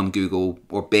anything on Google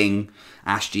or Bing,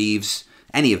 Ask Jeeves,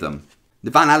 any of them. The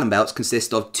Van Allen belts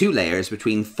consist of 2 layers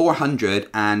between 400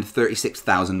 and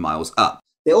 36,000 miles up.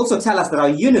 They also tell us that our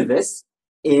universe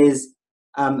is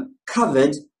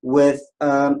covered with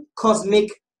cosmic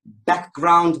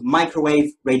background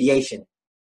microwave radiation,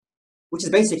 which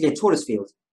is basically a torus field.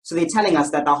 So they're telling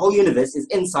us that our whole universe is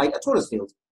inside a torus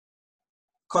field.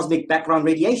 Cosmic background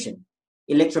radiation,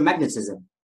 electromagnetism.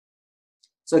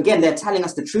 So again, they're telling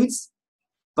us the truths,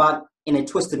 but in a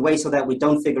twisted way so that we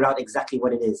don't figure out exactly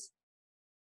what it is.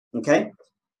 Okay?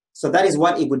 So that is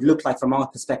what it would look like from our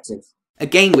perspective.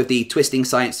 Again with the twisting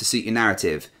science to suit your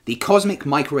narrative, the cosmic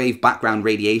microwave background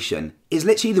radiation is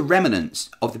literally the remnants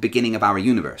of the beginning of our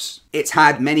universe. It's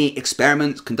had many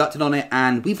experiments conducted on it,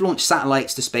 and we've launched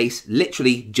satellites to space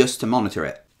literally just to monitor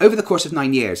it. Over the course of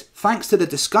 9 years, thanks to the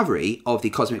discovery of the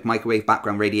cosmic microwave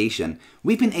background radiation,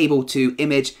 we've been able to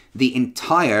image the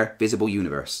entire visible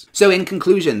universe. So in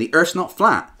conclusion, the Earth's not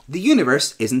flat. The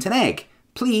universe isn't an egg.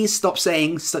 Please stop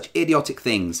saying such idiotic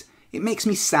things. It makes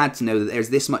me sad to know that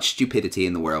there's this much stupidity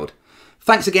in the world.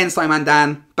 Thanks again, Simon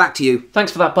Dan. Back to you.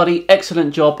 Thanks for that, buddy.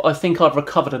 Excellent job. I think I've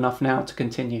recovered enough now to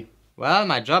continue. Well,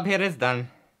 my job here is done.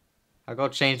 I'll go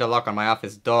change the lock on my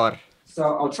office door. So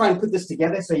I'll try and put this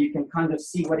together so you can kind of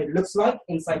see what it looks like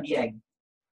inside the egg.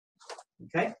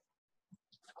 Okay?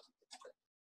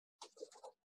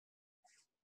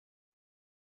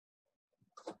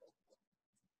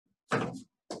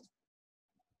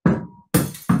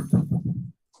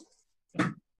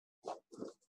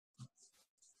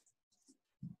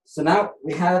 So now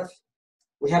we have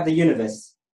the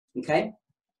universe, okay?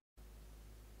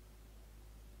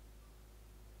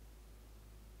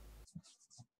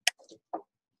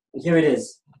 And here it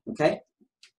is, okay?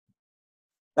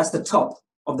 That's the top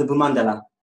of the Bhumandala.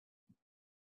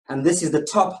 And this is the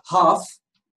top half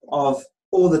of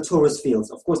all the torus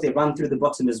fields. Of course, they run through the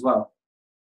bottom as well,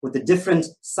 with the different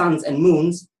suns and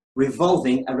moons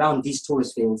revolving around these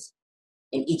torus fields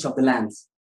in each of the lands.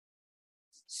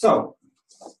 So,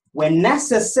 when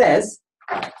NASA says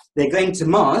they're going to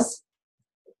Mars,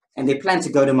 and they plan to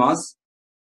go to Mars,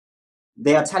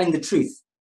 they are telling the truth.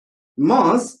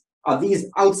 Mars are these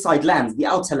outside lands, the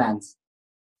outer lands,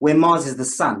 where Mars is the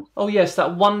sun. Oh yes,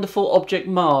 that wonderful object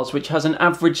Mars, which has an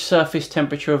average surface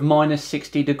temperature of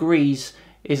 -60 degrees,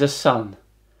 is a sun.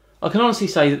 I can honestly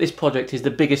say that this project is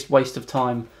the biggest waste of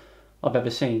time I've ever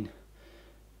seen.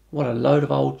 What a load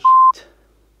of old shit.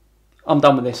 I'm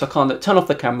done with this. I can't. Turn off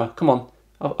the camera. Come on.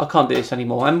 I can't do this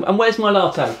anymore. And where's my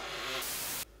latte?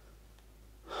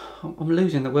 I'm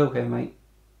losing the will here, mate.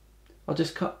 I'll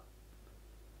just cut.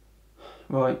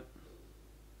 Right.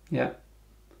 Yeah.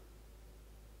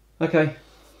 Okay.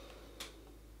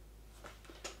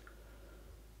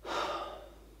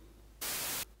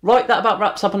 Right, that about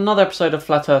wraps up another episode of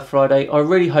Flat Earth Friday. I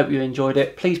really hope you enjoyed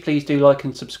it. Please do like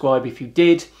and subscribe if you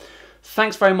did.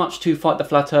 Thanks very much to Fight the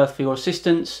Flat Earth for your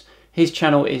assistance. His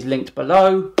channel is linked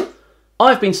below.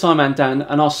 I've been Simon Dan,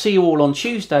 and I'll see you all on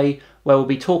Tuesday, where we'll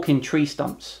be talking tree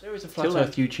stumps. There is a Flat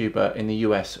Earth YouTuber in the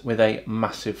US with a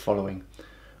massive following.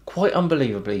 Quite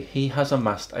unbelievably, he has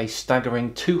amassed a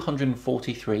staggering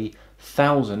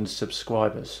 243,000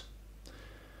 subscribers.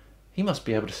 He must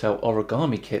be able to sell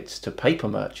origami kits to paper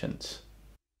merchants.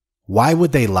 Why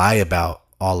would they lie about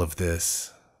all of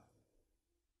this?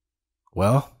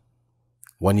 Well,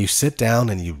 when you sit down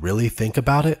and you really think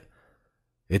about it,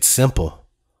 it's simple.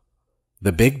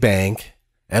 The Big Bang,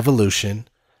 evolution,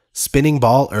 spinning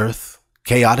ball Earth,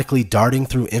 chaotically darting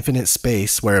through infinite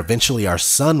space where eventually our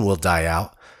sun will die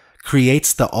out,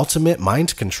 creates the ultimate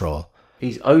mind control.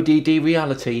 He's ODD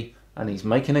reality, and he's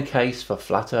making a case for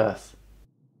Flat Earth.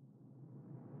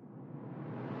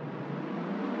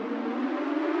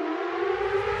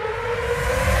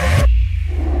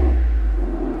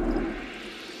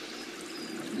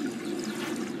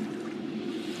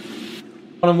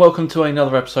 And welcome to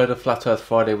another episode of Flat Earth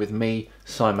Friday with me,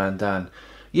 Simon Dan.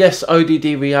 Yes,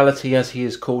 ODD Reality, as he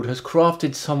is called, has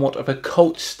crafted somewhat of a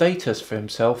cult status for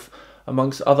himself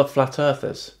amongst other Flat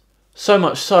Earthers. So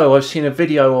much so, I've seen a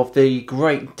video of the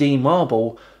great D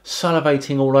Marble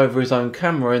salivating all over his own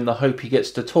camera in the hope he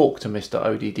gets to talk to Mr.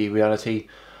 ODD Reality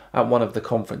at one of the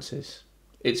conferences.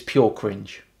 It's pure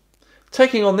cringe.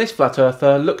 Taking on this Flat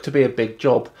Earther looked to be a big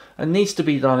job and needs to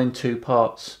be done in 2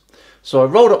 parts. So I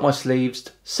rolled up my sleeves,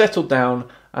 settled down,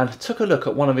 and took a look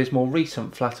at one of his more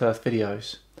recent Flat Earth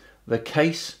videos. The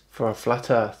Case for a Flat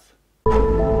Earth.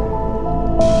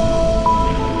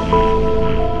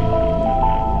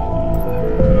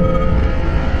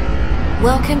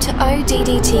 Welcome to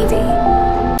ODD TV.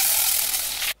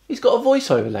 He's got a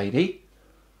voiceover lady.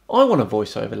 I want a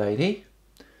voiceover lady.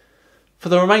 For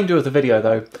the remainder of the video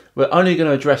though, we're only going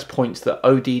to address points that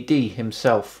ODD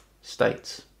himself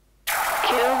states.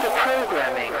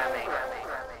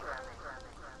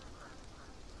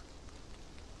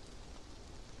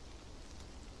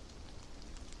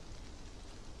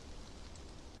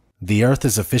 The Earth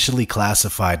is officially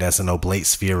classified as an oblate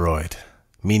spheroid,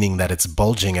 meaning that it's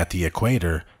bulging at the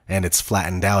equator and it's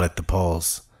flattened out at the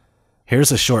poles.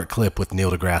 Here's a short clip with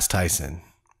Neil deGrasse Tyson.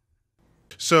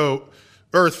 So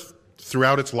Earth,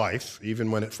 throughout its life, even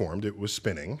when it formed, it was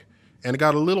spinning, and it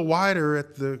got a little wider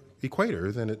at the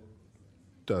equator than it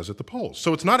does at the poles.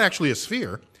 So it's not actually a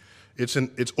sphere. It's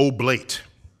oblate,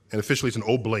 and officially it's an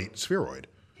oblate spheroid.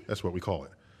 That's what we call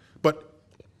it. But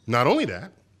not only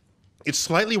that, it's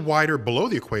slightly wider below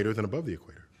the equator than above the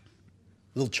equator.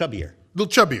 A little chubbier. A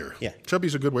little chubbier. Yeah.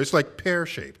 Chubby's a good way. It's like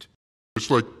pear-shaped.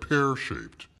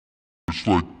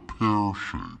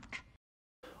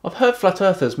 I've heard flat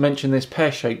earthers mention this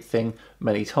pear-shaped thing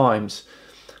many times.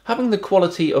 Having the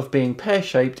quality of being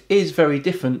pear-shaped is very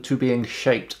different to being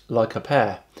shaped like a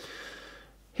pear.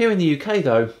 Here in the UK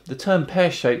though, the term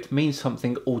pear-shaped means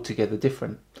something altogether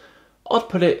different. I'd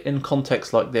put it in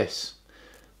context like this.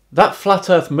 That flat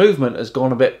earth movement has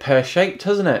gone a bit pear-shaped,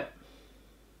 hasn't it?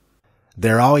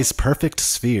 They're always perfect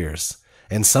spheres,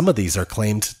 and some of these are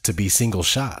claimed to be single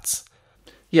shots.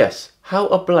 Yes, how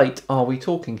oblate are we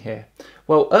talking here?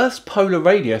 Well, Earth's polar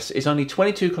radius is only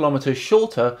 22 kilometres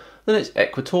shorter than its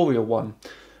equatorial one.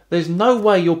 There's no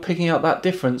way you're picking out that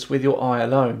difference with your eye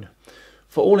alone.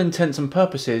 For all intents and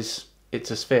purposes,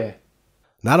 it's a sphere.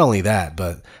 Not only that,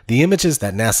 but the images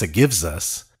that NASA gives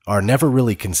us are never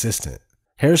really consistent.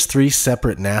 Here's 3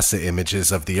 separate NASA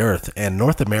images of the Earth, and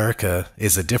North America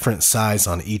is a different size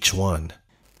on each one.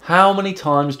 How many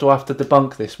times do I have to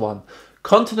debunk this one?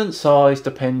 Continent size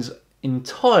depends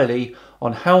entirely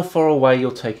on how far away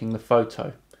you're taking the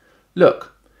photo.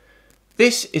 Look,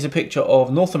 this is a picture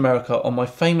of North America on my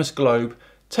famous globe,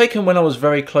 taken when I was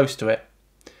very close to it.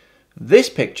 This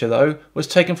picture though was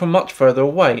taken from much further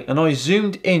away, and I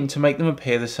zoomed in to make them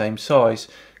appear the same size.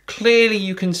 Clearly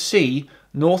you can see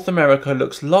North America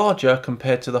looks larger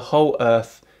compared to the whole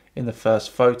Earth in the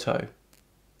first photo.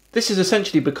 This is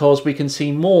essentially because we can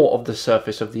see more of the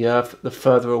surface of the Earth the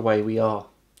further away we are.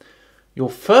 Your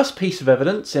first piece of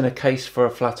evidence in a case for a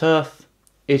flat Earth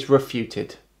is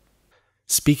refuted.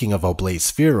 Speaking of oblate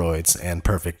spheroids and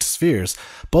perfect spheres,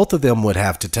 both of them would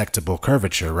have detectable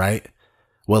curvature, right?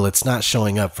 Well, it's not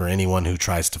showing up for anyone who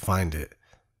tries to find it.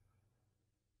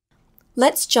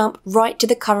 Let's jump right to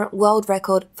the current world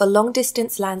record for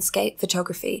long-distance landscape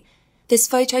photography. This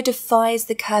photo defies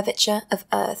the curvature of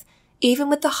Earth, even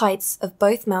with the heights of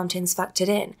both mountains factored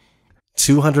in.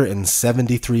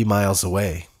 273 miles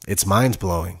away. It's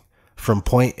mind-blowing. From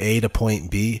point A to point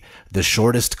B, the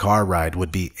shortest car ride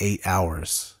would be 8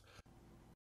 hours.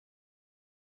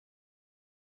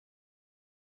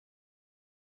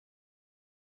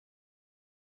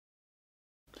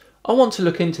 I want to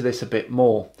look into this a bit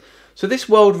more. So this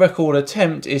world record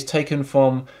attempt is taken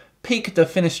from Pic de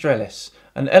Finistrelis,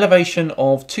 an elevation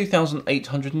of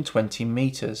 2,820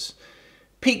 metres.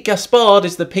 Peak Gaspard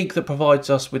is the peak that provides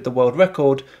us with the world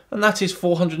record, and that is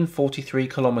 443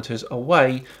 kilometres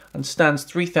away and stands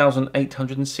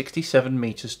 3,867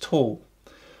 metres tall.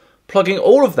 Plugging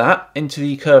all of that into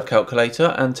the curve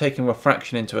calculator and taking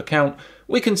refraction into account,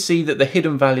 we can see that the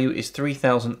hidden value is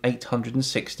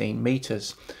 3,816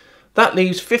 metres. That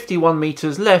leaves 51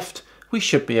 metres left we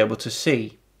should be able to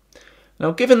see.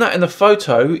 Now, given that in the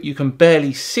photo you can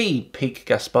barely see Peak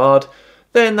Gaspard,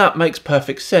 then that makes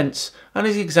perfect sense and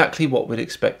is exactly what we'd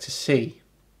expect to see.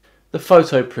 The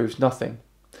photo proves nothing.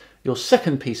 Your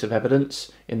second piece of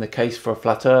evidence, in the case for a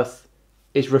flat Earth,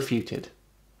 is refuted.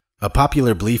 A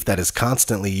popular belief that is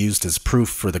constantly used as proof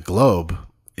for the globe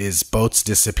is boats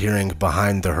disappearing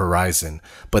behind the horizon,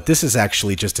 but this is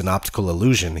actually just an optical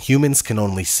illusion. Humans can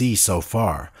only see so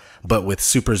far, but with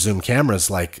super zoom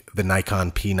cameras like the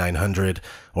Nikon P900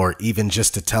 or even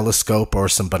just a telescope or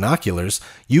some binoculars,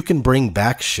 you can bring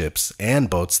back ships and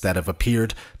boats that have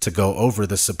appeared to go over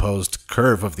the supposed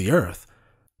curve of the Earth.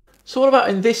 So what about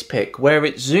in this pic, where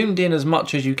it's zoomed in as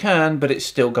much as you can but it's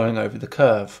still going over the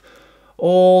curve?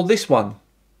 Or this one?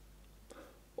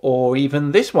 Or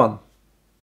even this one?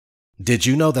 Did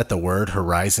you know that the word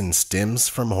horizon stems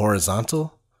from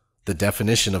horizontal? The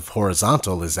definition of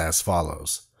horizontal is as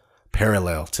follows: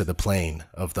 parallel to the plane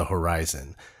of the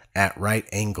horizon, at right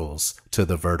angles to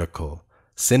the vertical.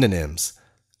 Synonyms: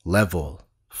 level,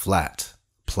 flat,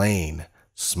 plane,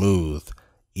 smooth,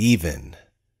 even.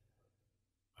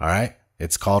 Alright?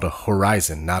 It's called a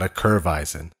horizon, not a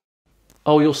curvizon.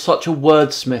 Oh, you're such a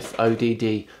wordsmith,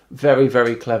 ODD. Very,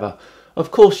 very clever. Of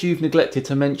course, you've neglected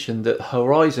to mention that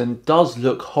horizon does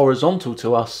look horizontal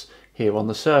to us here on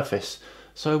the surface,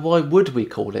 so why would we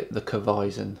call it the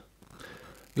curvizon?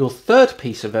 Your third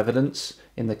piece of evidence,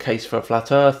 in the case for a flat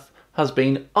Earth, has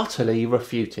been utterly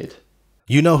refuted.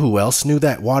 You know who else knew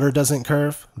that water doesn't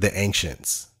curve? The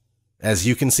ancients. As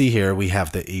you can see here, we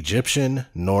have the Egyptian,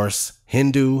 Norse,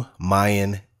 Hindu,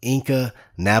 Mayan, Inca,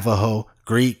 Navajo,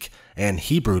 Greek, and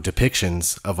Hebrew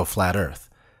depictions of a flat Earth.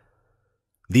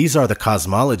 These are the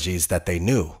cosmologies that they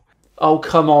knew. Oh,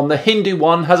 come on, the Hindu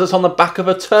one has us on the back of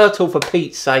a turtle, for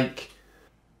Pete's sake.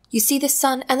 You see the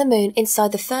sun and the moon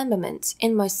inside the firmament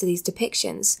in most of these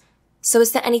depictions. So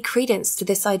is there any credence to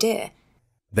this idea?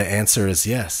 The answer is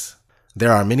yes.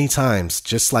 There are many times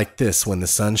just like this when the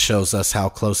sun shows us how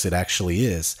close it actually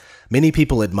is. Many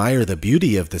people admire the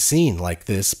beauty of the scene like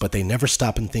this, but they never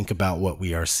stop and think about what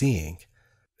we are seeing.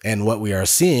 And what we are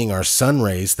seeing are sun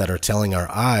rays that are telling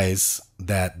our eyes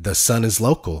that the sun is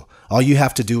local. All you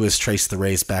have to do is trace the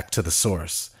rays back to the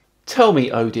source. Tell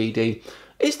me, ODD,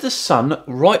 is the sun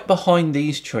right behind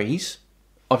these trees?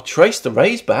 I've traced the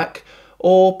rays back.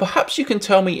 Or perhaps you can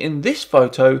tell me in this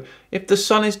photo if the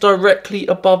sun is directly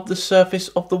above the surface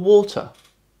of the water.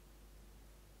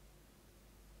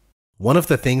 One of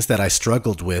the things that I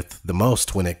struggled with the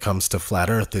most when it comes to flat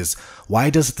Earth is,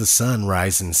 why does the sun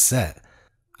rise and set?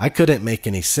 I couldn't make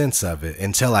any sense of it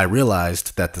until I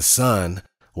realized that the sun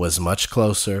was much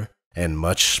closer and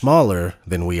much smaller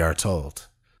than we are told.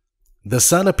 The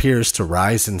sun appears to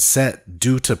rise and set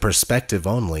due to perspective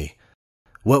only.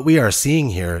 What we are seeing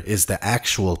here is the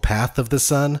actual path of the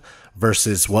sun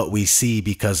versus what we see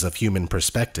because of human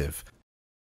perspective.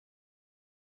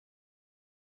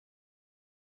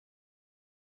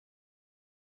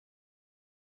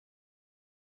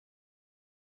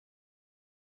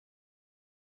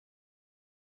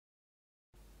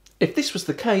 If this was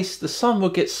the case, the sun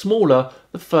would get smaller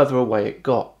the further away it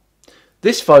got.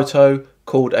 This photo,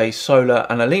 called a solar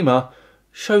analemma,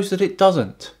 shows that it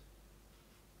doesn't.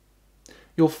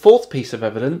 Your fourth piece of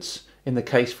evidence, in the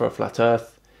case for a flat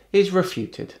Earth, is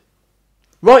refuted.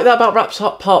 Right, that about wraps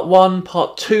up part 1.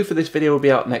 Part 2 for this video will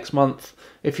be out next month.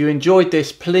 If you enjoyed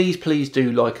this, please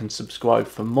do like and subscribe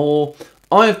for more.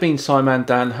 I have been Simon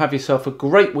Dan. Have yourself a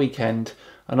great weekend,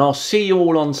 and I'll see you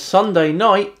all on Sunday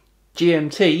night,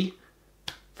 GMT,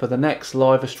 for the next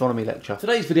live astronomy lecture.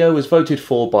 Today's video was voted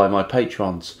for by my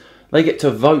patrons. They get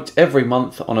to vote every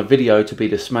month on a video to be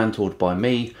dismantled by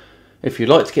me. If you'd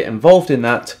like to get involved in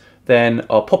that, then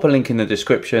I'll pop a link in the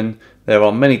description. There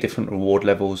are many different reward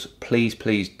levels. Please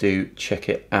do check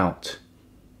it out.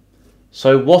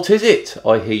 So what is it,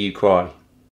 I hear you cry?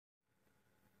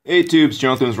 Hey tubes,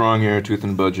 Jonathan's wrong here, Tooth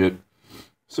and Budget.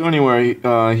 So anyway,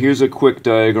 here's a quick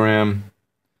diagram.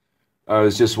 I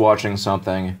was just watching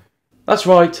something. That's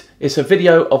right, it's a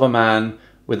video of a man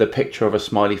with a picture of a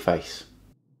smiley face.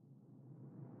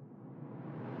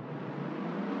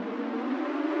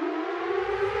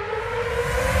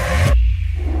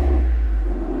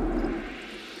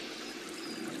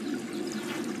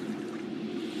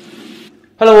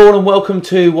 Hello all and welcome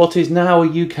to what is now a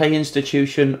UK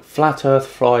institution, Flat Earth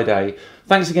Friday.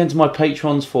 Thanks again to my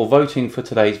patrons for voting for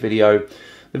today's video.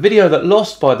 The video that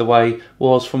lost, by the way,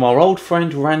 was from our old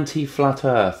friend Ranty Flat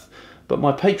Earth. But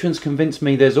my patrons convinced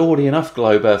me there's already enough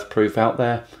globe Earth proof out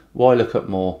there. Why look at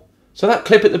more? So that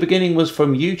clip at the beginning was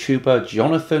from YouTuber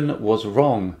Jonathan Was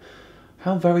Wrong.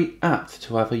 How very apt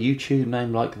to have a YouTube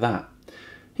name like that.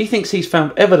 He thinks he's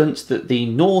found evidence that the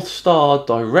North Star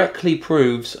directly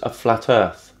proves a flat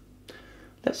Earth.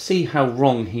 Let's see how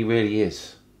wrong he really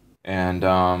is. And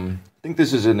I think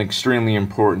this is an extremely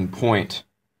important point.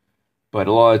 But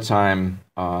a lot of time,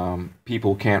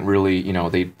 people can't really, you know,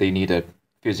 they need to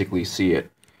physically see it.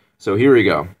 So here we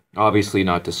go. Obviously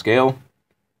not to scale.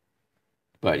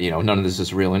 But, you know, none of this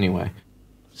is real anyway.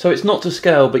 So it's not to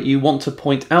scale, but you want to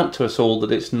point out to us all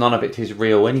that none of it is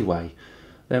real anyway.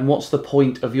 Then what's the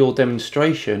point of your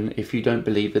demonstration if you don't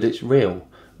believe that it's real?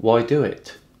 Why do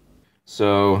it?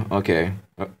 So, okay,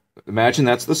 imagine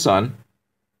that's the sun.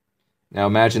 Now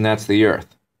imagine that's the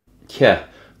Earth. Yeah,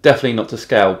 definitely not to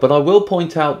scale, but I will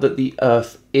point out that the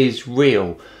Earth is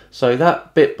real. So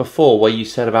that bit before where you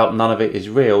said about none of it is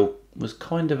real was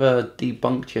kind of a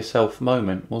debunked yourself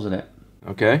moment, wasn't it?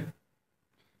 Okay.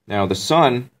 Now the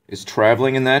sun is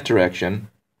traveling in that direction,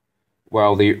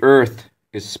 while the Earth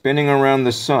is spinning around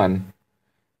the sun,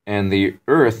 and the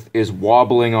Earth is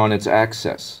wobbling on its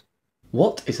axis.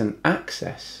 What is an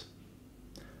axis?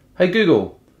 Hey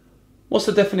Google, what's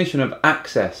the definition of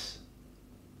access?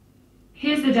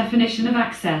 Here's the definition of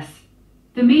access.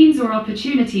 The means or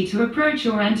opportunity to approach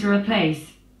or enter a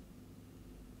place.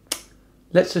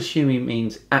 Let's assume he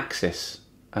means axis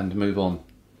and move on.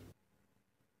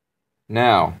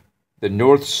 Now, the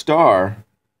North Star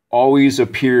always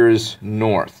appears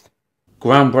north.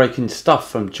 Groundbreaking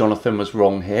stuff from Jonathan Was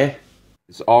Wrong here.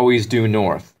 It's always due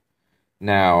north.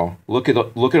 Now, look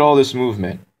at all this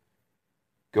movement.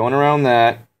 Going around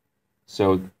that.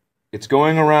 So it's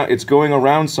going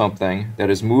around something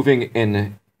that is moving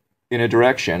in a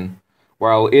direction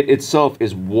while it itself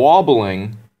is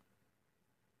wobbling.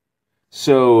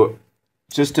 So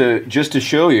just to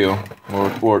show you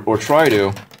or try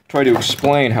to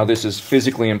explain how this is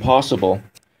physically impossible.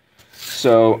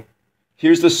 So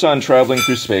here's the sun traveling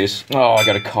through space. Oh, I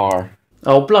got a car.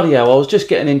 Oh, bloody hell, I was just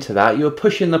getting into that. You were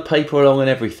pushing the paper along and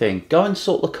everything. Go and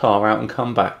sort the car out and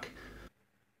come back.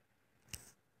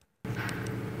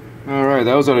 Alright,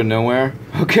 that was out of nowhere.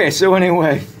 Okay, so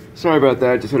anyway, sorry about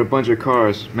that. Just had a bunch of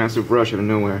cars. Massive rush out of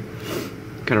nowhere.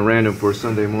 Kind of random for a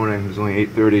Sunday morning. It was only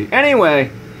 8:30. Anyway!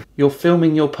 You're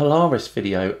filming your Polaris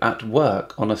video at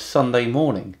work on a Sunday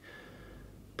morning.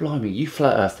 Blimey, you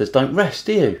flat earthers don't rest,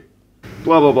 do you?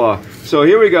 Blah, blah, blah. So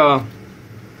here we go.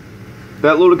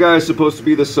 That little guy is supposed to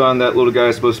be the sun. That little guy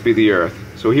is supposed to be the earth.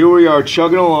 So here we are,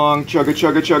 chugging along. Chugga,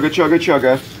 chugga, chugga, chugga,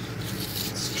 chugga.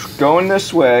 It's going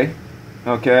this way.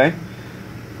 Okay?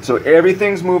 So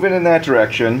everything's moving in that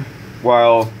direction,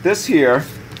 while this here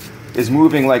is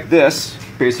moving like this,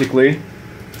 basically.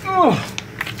 Oh.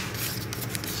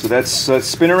 So that's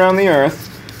spin around the earth.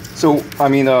 So, I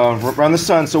mean, around the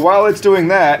sun. So while it's doing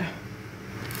that,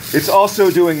 it's also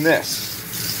doing this.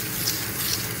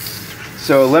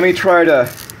 So let me try to,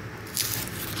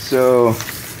 so.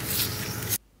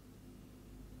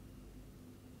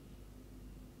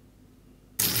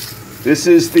 This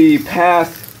is the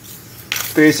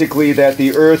path, basically, that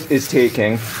the earth is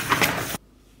taking.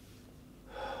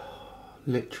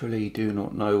 Literally do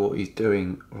not know what he's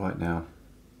doing right now.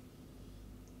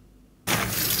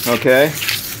 Okay.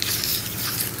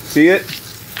 See it?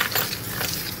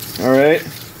 Alright.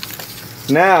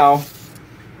 Now,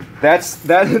 that's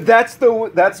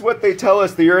what they tell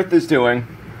us the earth is doing.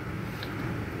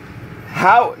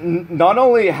 How, not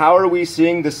only how are we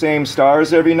seeing the same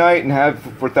stars every night and have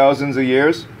for thousands of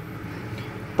years,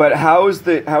 but how is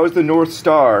the North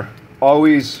Star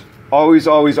always right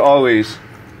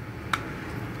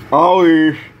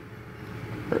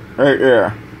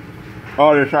there,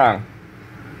 all the time?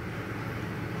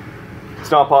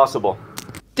 It's not possible.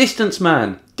 Distance,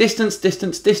 man. Distance,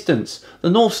 distance, distance. The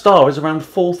North Star is around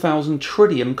 4,000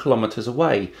 trillion kilometres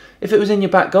away. If it was in your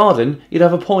back garden, you'd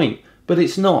have a point, but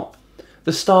it's not.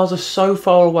 The stars are so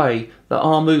far away that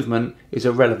our movement is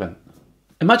irrelevant.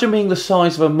 Imagine being the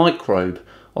size of a microbe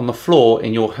on the floor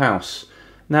in your house.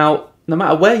 Now, no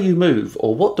matter where you move,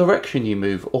 or what direction you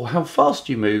move, or how fast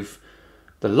you move,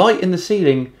 the light in the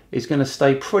ceiling is going to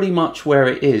stay pretty much where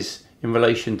it is in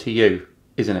relation to you,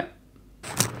 isn't it?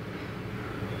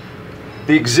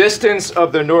 The existence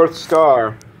of the North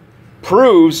Star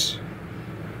proves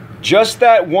just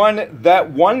that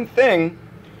one thing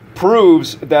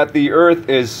proves that the Earth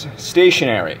is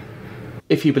stationary.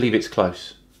 If you believe it's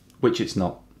close, which it's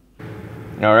not.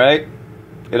 Alright?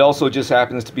 It also just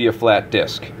happens to be a flat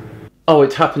disk. Oh,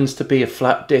 it happens to be a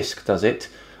flat disk, does it?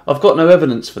 I've got no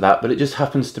evidence for that, but it just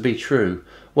happens to be true.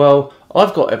 Well,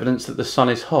 I've got evidence that the sun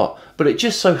is hot, but it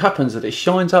just so happens that it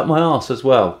shines out my arse as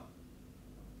well.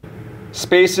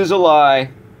 Space is a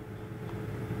lie.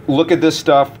 Look at this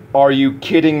stuff. Are you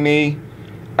kidding me?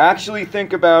 Actually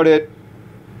think about it.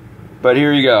 But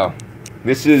here you go.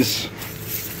 This is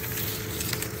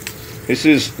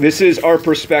our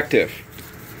perspective.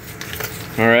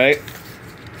 All right?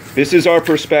 This is our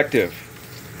perspective.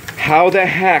 How the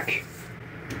heck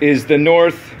is the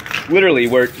North, literally,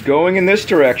 we're going in this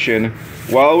direction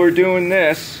while we're doing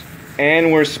this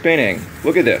and we're spinning.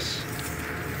 Look at this.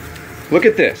 Look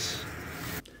at this.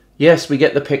 Yes, we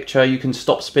get the picture. You can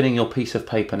stop spinning your piece of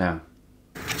paper now.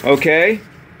 Okay?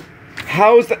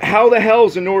 How the hell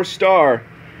is the North Star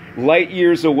light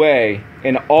years away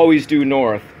and always due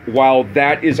north while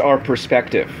that is our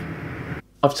perspective?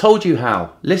 I've told you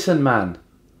how. Listen, man.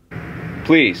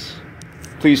 Please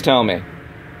tell me.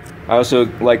 I also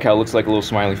like how it looks like a little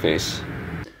smiley face.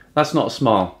 That's not a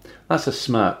smile. That's a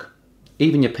smirk.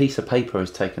 Even your piece of paper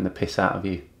has taken the piss out of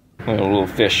you. A little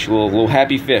fish, little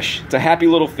happy fish. It's a happy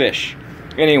little fish.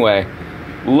 Anyway,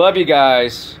 love you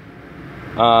guys.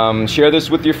 Share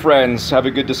this with your friends. Have a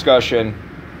good discussion.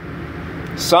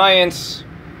 Science.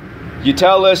 You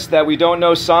tell us that we don't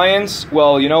know science.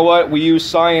 Well, you know what? We use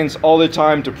science all the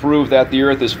time to prove that the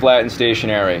Earth is flat and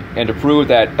stationary, and to prove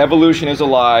that evolution is a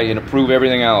lie, and to prove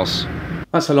everything else.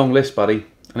 That's a long list, buddy.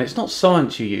 And it's not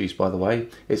science you use, by the way.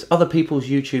 It's other people's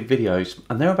YouTube videos,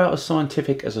 and they're about as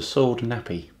scientific as a soiled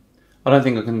nappy. I don't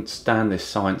think I can stand this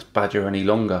science badger any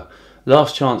longer.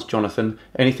 Last chance, Jonathan.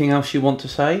 Anything else you want to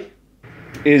say?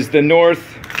 Is the North,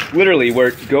 literally,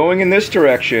 we're going in this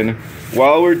direction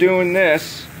while we're doing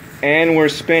this and we're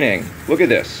spinning. Look at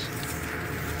this.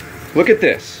 Look at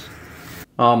this.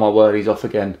 Oh my word, he's off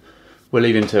again. We'll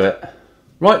leave him to it.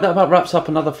 Right, that about wraps up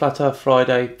another Flat Earth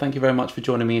Friday. Thank you very much for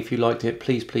joining me. If you liked it,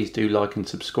 please do like and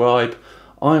subscribe.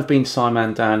 I've been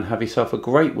Simon Dan. Have yourself a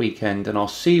great weekend, and I'll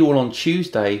see you all on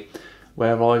Tuesday,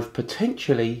 where I've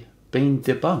potentially been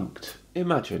debunked.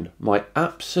 Imagine my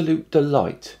absolute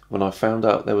delight when I found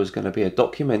out there was going to be a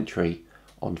documentary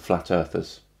on flat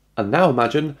earthers. And now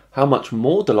imagine how much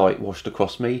more delight washed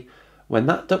across me when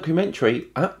that documentary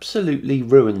absolutely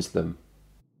ruins them.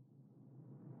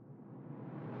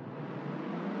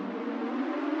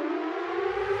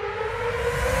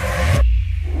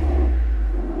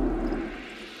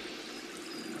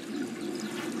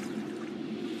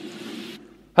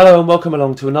 Hello and welcome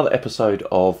along to another episode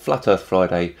of Flat Earth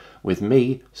Friday with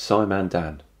me, Simon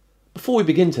Dan. Before we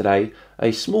begin today,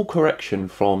 a small correction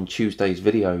from Tuesday's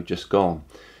video just gone.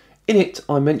 In it,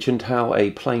 I mentioned how a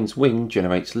plane's wing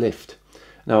generates lift.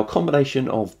 Now, a combination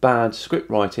of bad script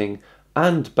writing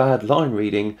and bad line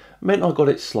reading meant I got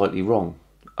it slightly wrong.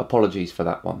 Apologies for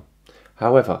that one.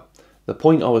 However, the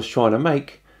point I was trying to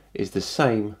make is the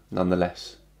same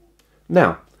nonetheless.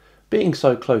 Now, being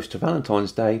so close to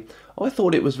Valentine's Day, I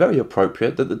thought it was very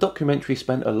appropriate that the documentary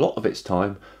spent a lot of its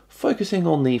time focusing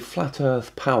on the flat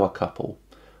earth power couple,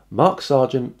 Mark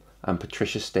Sargent and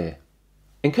Patricia Steere.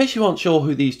 In case you aren't sure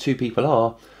who these two people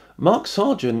are, Mark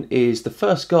Sargent is the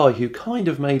first guy who kind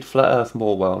of made flat earth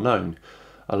more well known.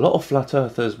 A lot of flat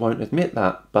earthers won't admit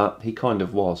that, but he kind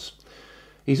of was.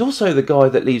 He's also the guy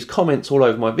that leaves comments all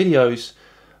over my videos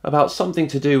about something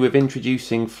to do with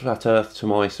introducing flat earth to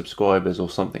my subscribers or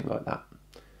something like that.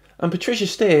 And Patricia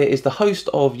Steere is the host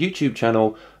of YouTube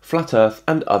channel Flat Earth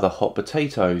and Other Hot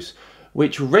Potatoes,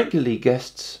 which regularly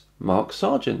guests Mark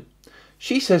Sargent.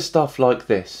 She says stuff like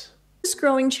this.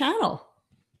 Growing channel.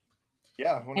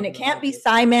 Yeah. And it can't be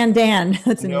Simon Dan.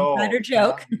 That's an insider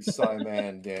joke.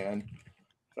 Simon Dan.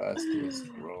 Fastest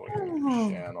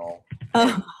growing channel.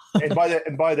 And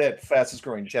by that, fastest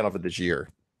growing channel for this year.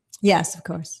 Yes, of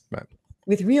course. Right.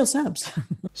 With real subs.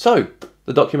 So,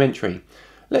 the documentary.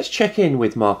 Let's check in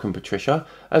with Mark and Patricia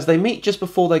as they meet just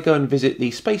before they go and visit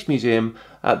the Space Museum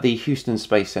at the Houston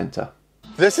Space Center.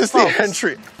 This is the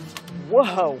entry.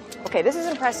 Whoa. Okay, this is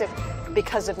impressive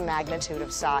because of magnitude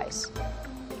of size.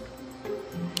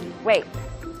 Wait,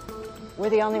 we're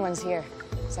the only ones here.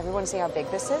 Does everyone see how big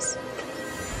this is?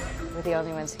 We're the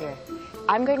only ones here.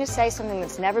 I'm going to say something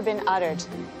that's never been uttered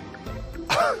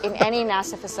in any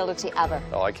NASA facility ever.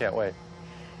 Oh, I can't wait.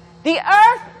 The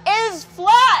Earth is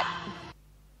flat!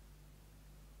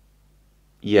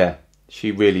 Yeah,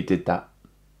 she really did that.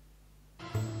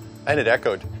 And it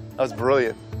echoed. That was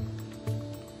brilliant.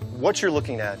 What you're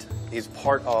looking at is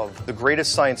part of the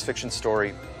greatest science fiction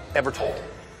story ever told.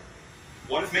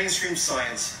 What if mainstream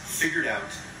science figured out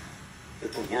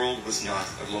that the world was not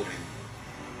a globe?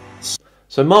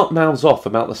 So Mark mouths off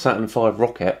about the Saturn V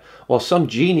rocket while some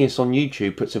genius on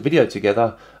YouTube puts a video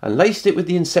together and laced it with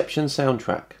the Inception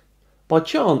soundtrack. By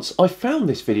chance, I found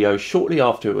this video shortly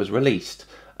after it was released,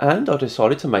 and I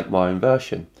decided to make my own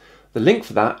version. The link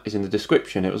for that is in the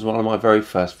description. It was one of my very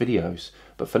first videos.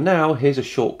 But for now, here's a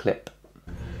short clip.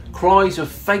 Cries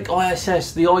of fake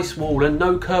ISS, the ice wall and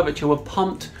no curvature were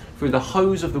pumped through the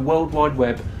hose of the World Wide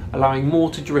Web, allowing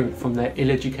more to drink from their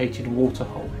ill-educated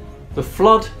waterhole. The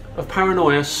flood of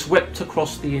paranoia swept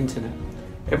across the internet.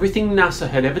 Everything NASA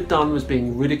had ever done was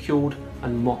being ridiculed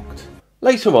and mocked.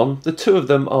 Later on, the two of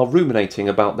them are ruminating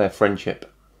about their friendship.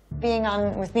 Being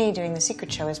on with me doing the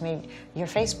Secret Show has made your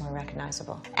face more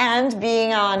recognizable. And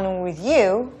being on with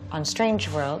you on Strange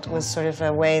World was sort of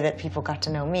a way that people got to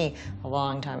know me a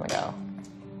long time ago.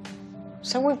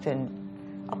 So we've been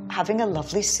having a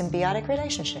lovely symbiotic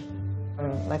relationship.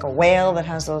 Like a whale that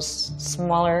has those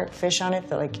smaller fish on it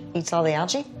that like eats all the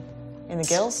algae in the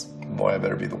gills. Boy, I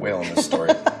better be the whale in this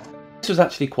story. This was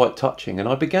actually quite touching and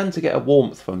I began to get a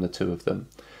warmth from the two of them.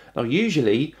 Now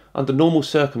usually, under normal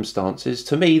circumstances,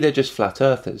 to me they're just flat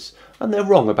earthers, and they're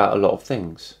wrong about a lot of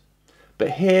things.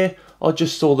 But here, I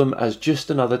just saw them as just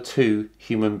another two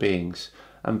human beings,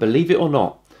 and believe it or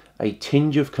not, a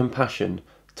tinge of compassion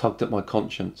tugged at my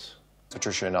conscience.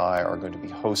 Patricia and I are going to be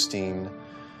hosting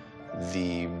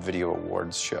the Video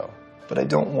Awards show. But I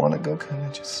don't want to go, can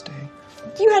I just stay?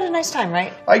 You had a nice time,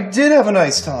 right? I did have a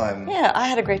nice time. Yeah, I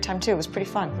had a great time too. It was pretty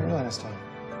fun. Really nice time.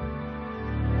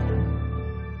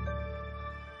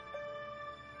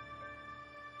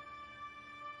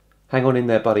 Hang on in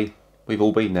there, buddy. We've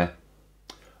all been there.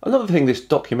 Another thing this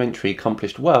documentary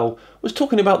accomplished well was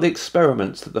talking about the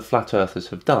experiments that the Flat Earthers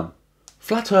have done.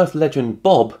 Flat Earth legend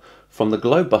Bob from the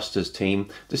Globebusters team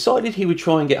decided he would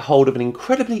try and get hold of an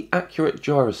incredibly accurate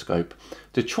gyroscope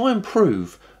to try and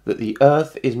prove that the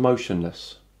Earth is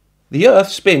motionless. The Earth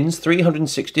spins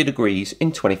 360 degrees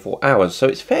in 24 hours, so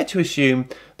it's fair to assume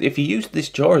that if you use this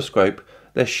gyroscope,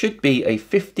 there should be a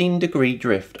 15-degree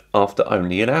drift after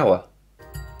only an hour.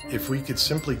 If we could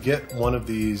simply get one of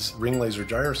these ring laser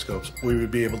gyroscopes, we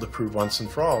would be able to prove once and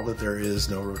for all that there is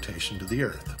no rotation to the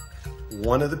Earth.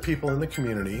 One of the people in the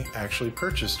community actually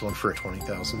purchased one for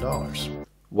 $20,000.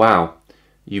 Wow,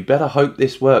 you better hope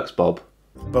this works, Bob.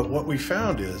 But what we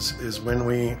found is when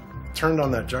we turned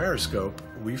on that gyroscope,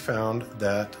 we found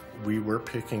that we were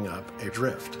picking up a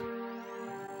drift.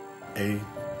 A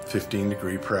 15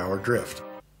 degree per hour drift.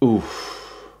 Oof.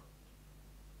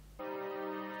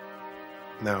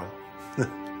 Now,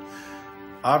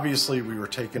 obviously we were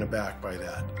taken aback by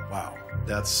that. Wow,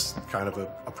 that's kind of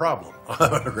a problem,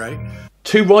 right?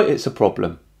 Too right, it's a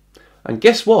problem. And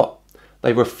guess what?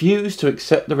 They refused to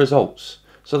accept the results,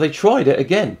 so they tried it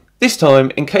again. This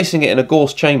time encasing it in a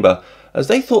gauze chamber, as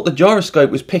they thought the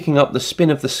gyroscope was picking up the spin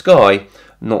of the sky,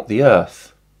 not the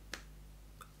Earth.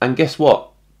 And guess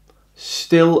what?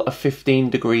 Still a 15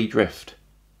 degree drift.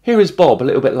 Here is Bob a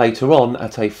little bit later on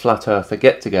at a flat earther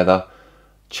get together,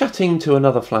 chatting to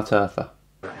another flat earther.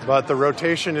 But the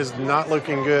rotation is not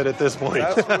looking good at this point.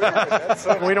 That's weird. That's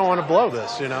so we don't want to blow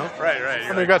this, you know? Right. I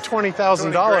mean, we got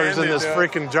 $20,000 in this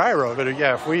freaking gyro. But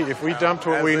yeah, if we dumped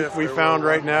what we found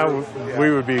right now,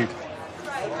 we would be,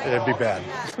 it'd be bad.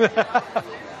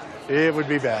 It would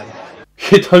be bad.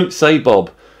 You don't say,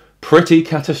 Bob. Pretty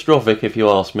catastrophic if you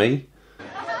ask me.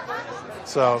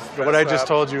 So what I just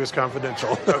told you is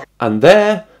confidential. And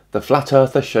there, the flat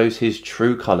earther shows his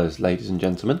true colours, ladies and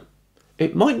gentlemen.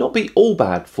 It might not be all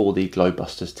bad for the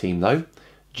Globebusters team though.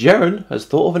 Jaren has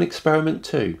thought of an experiment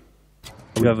too.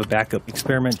 You have a backup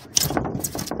experiment.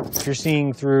 If you're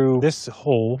seeing through this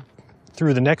hole,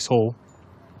 through the next hole,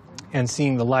 and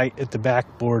seeing the light at the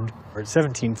backboard or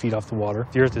 17 feet off the water,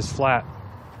 the Earth is flat.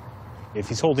 If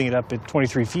he's holding it up at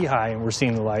 23 feet high and we're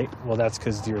seeing the light, well, that's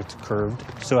because the Earth's curved.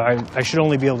 So I should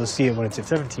only be able to see it when it's at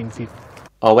 17 feet.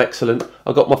 Oh, excellent.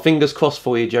 I've got my fingers crossed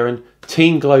for you, Jaren.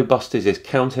 Team Globebusters is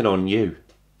counting on you.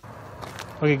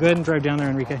 Okay, go ahead and drive down there,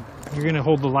 Enrique. You're going to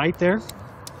hold the light there.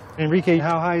 Enrique,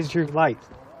 how high is your light?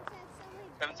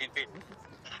 17 feet.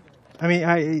 I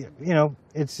mean,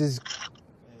 it's as...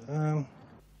 Oh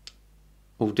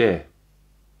dear.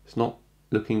 It's not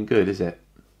looking good, is it?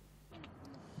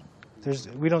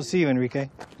 We don't see you, Enrique.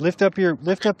 Lift up your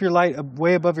light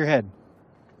way above your head.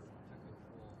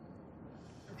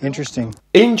 Interesting.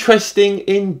 Interesting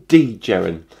indeed,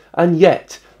 Jaren. And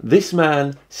yet, this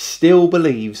man still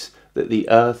believes that the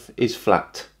Earth is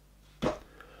flat.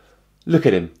 Look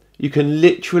at him. You can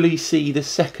literally see the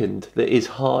second that his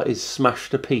heart is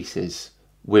smashed to pieces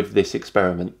with this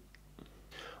experiment.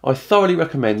 I thoroughly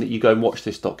recommend that you go and watch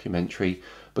this documentary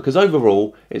because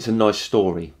overall it's a nice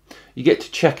story. You get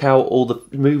to check out all the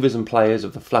movers and players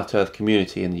of the flat earth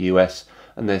community in the US,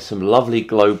 and there's some lovely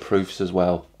globe proofs as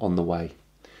well on the way.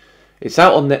 It's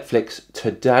out on Netflix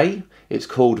today. It's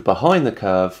called Behind the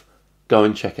Curve. Go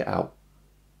and check it out.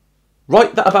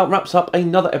 Right, that about wraps up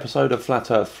another episode of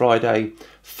Flat Earth Friday.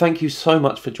 Thank you so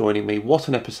much for joining me. What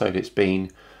an episode it's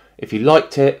been. If you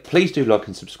liked it, please do like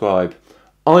and subscribe.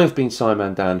 I have been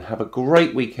Simon Dan. Have a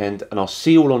great weekend, and I'll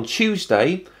see you all on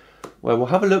Tuesday, where we'll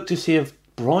have a look to see if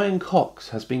Brian Cox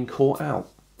has been caught out.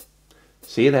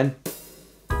 See you then.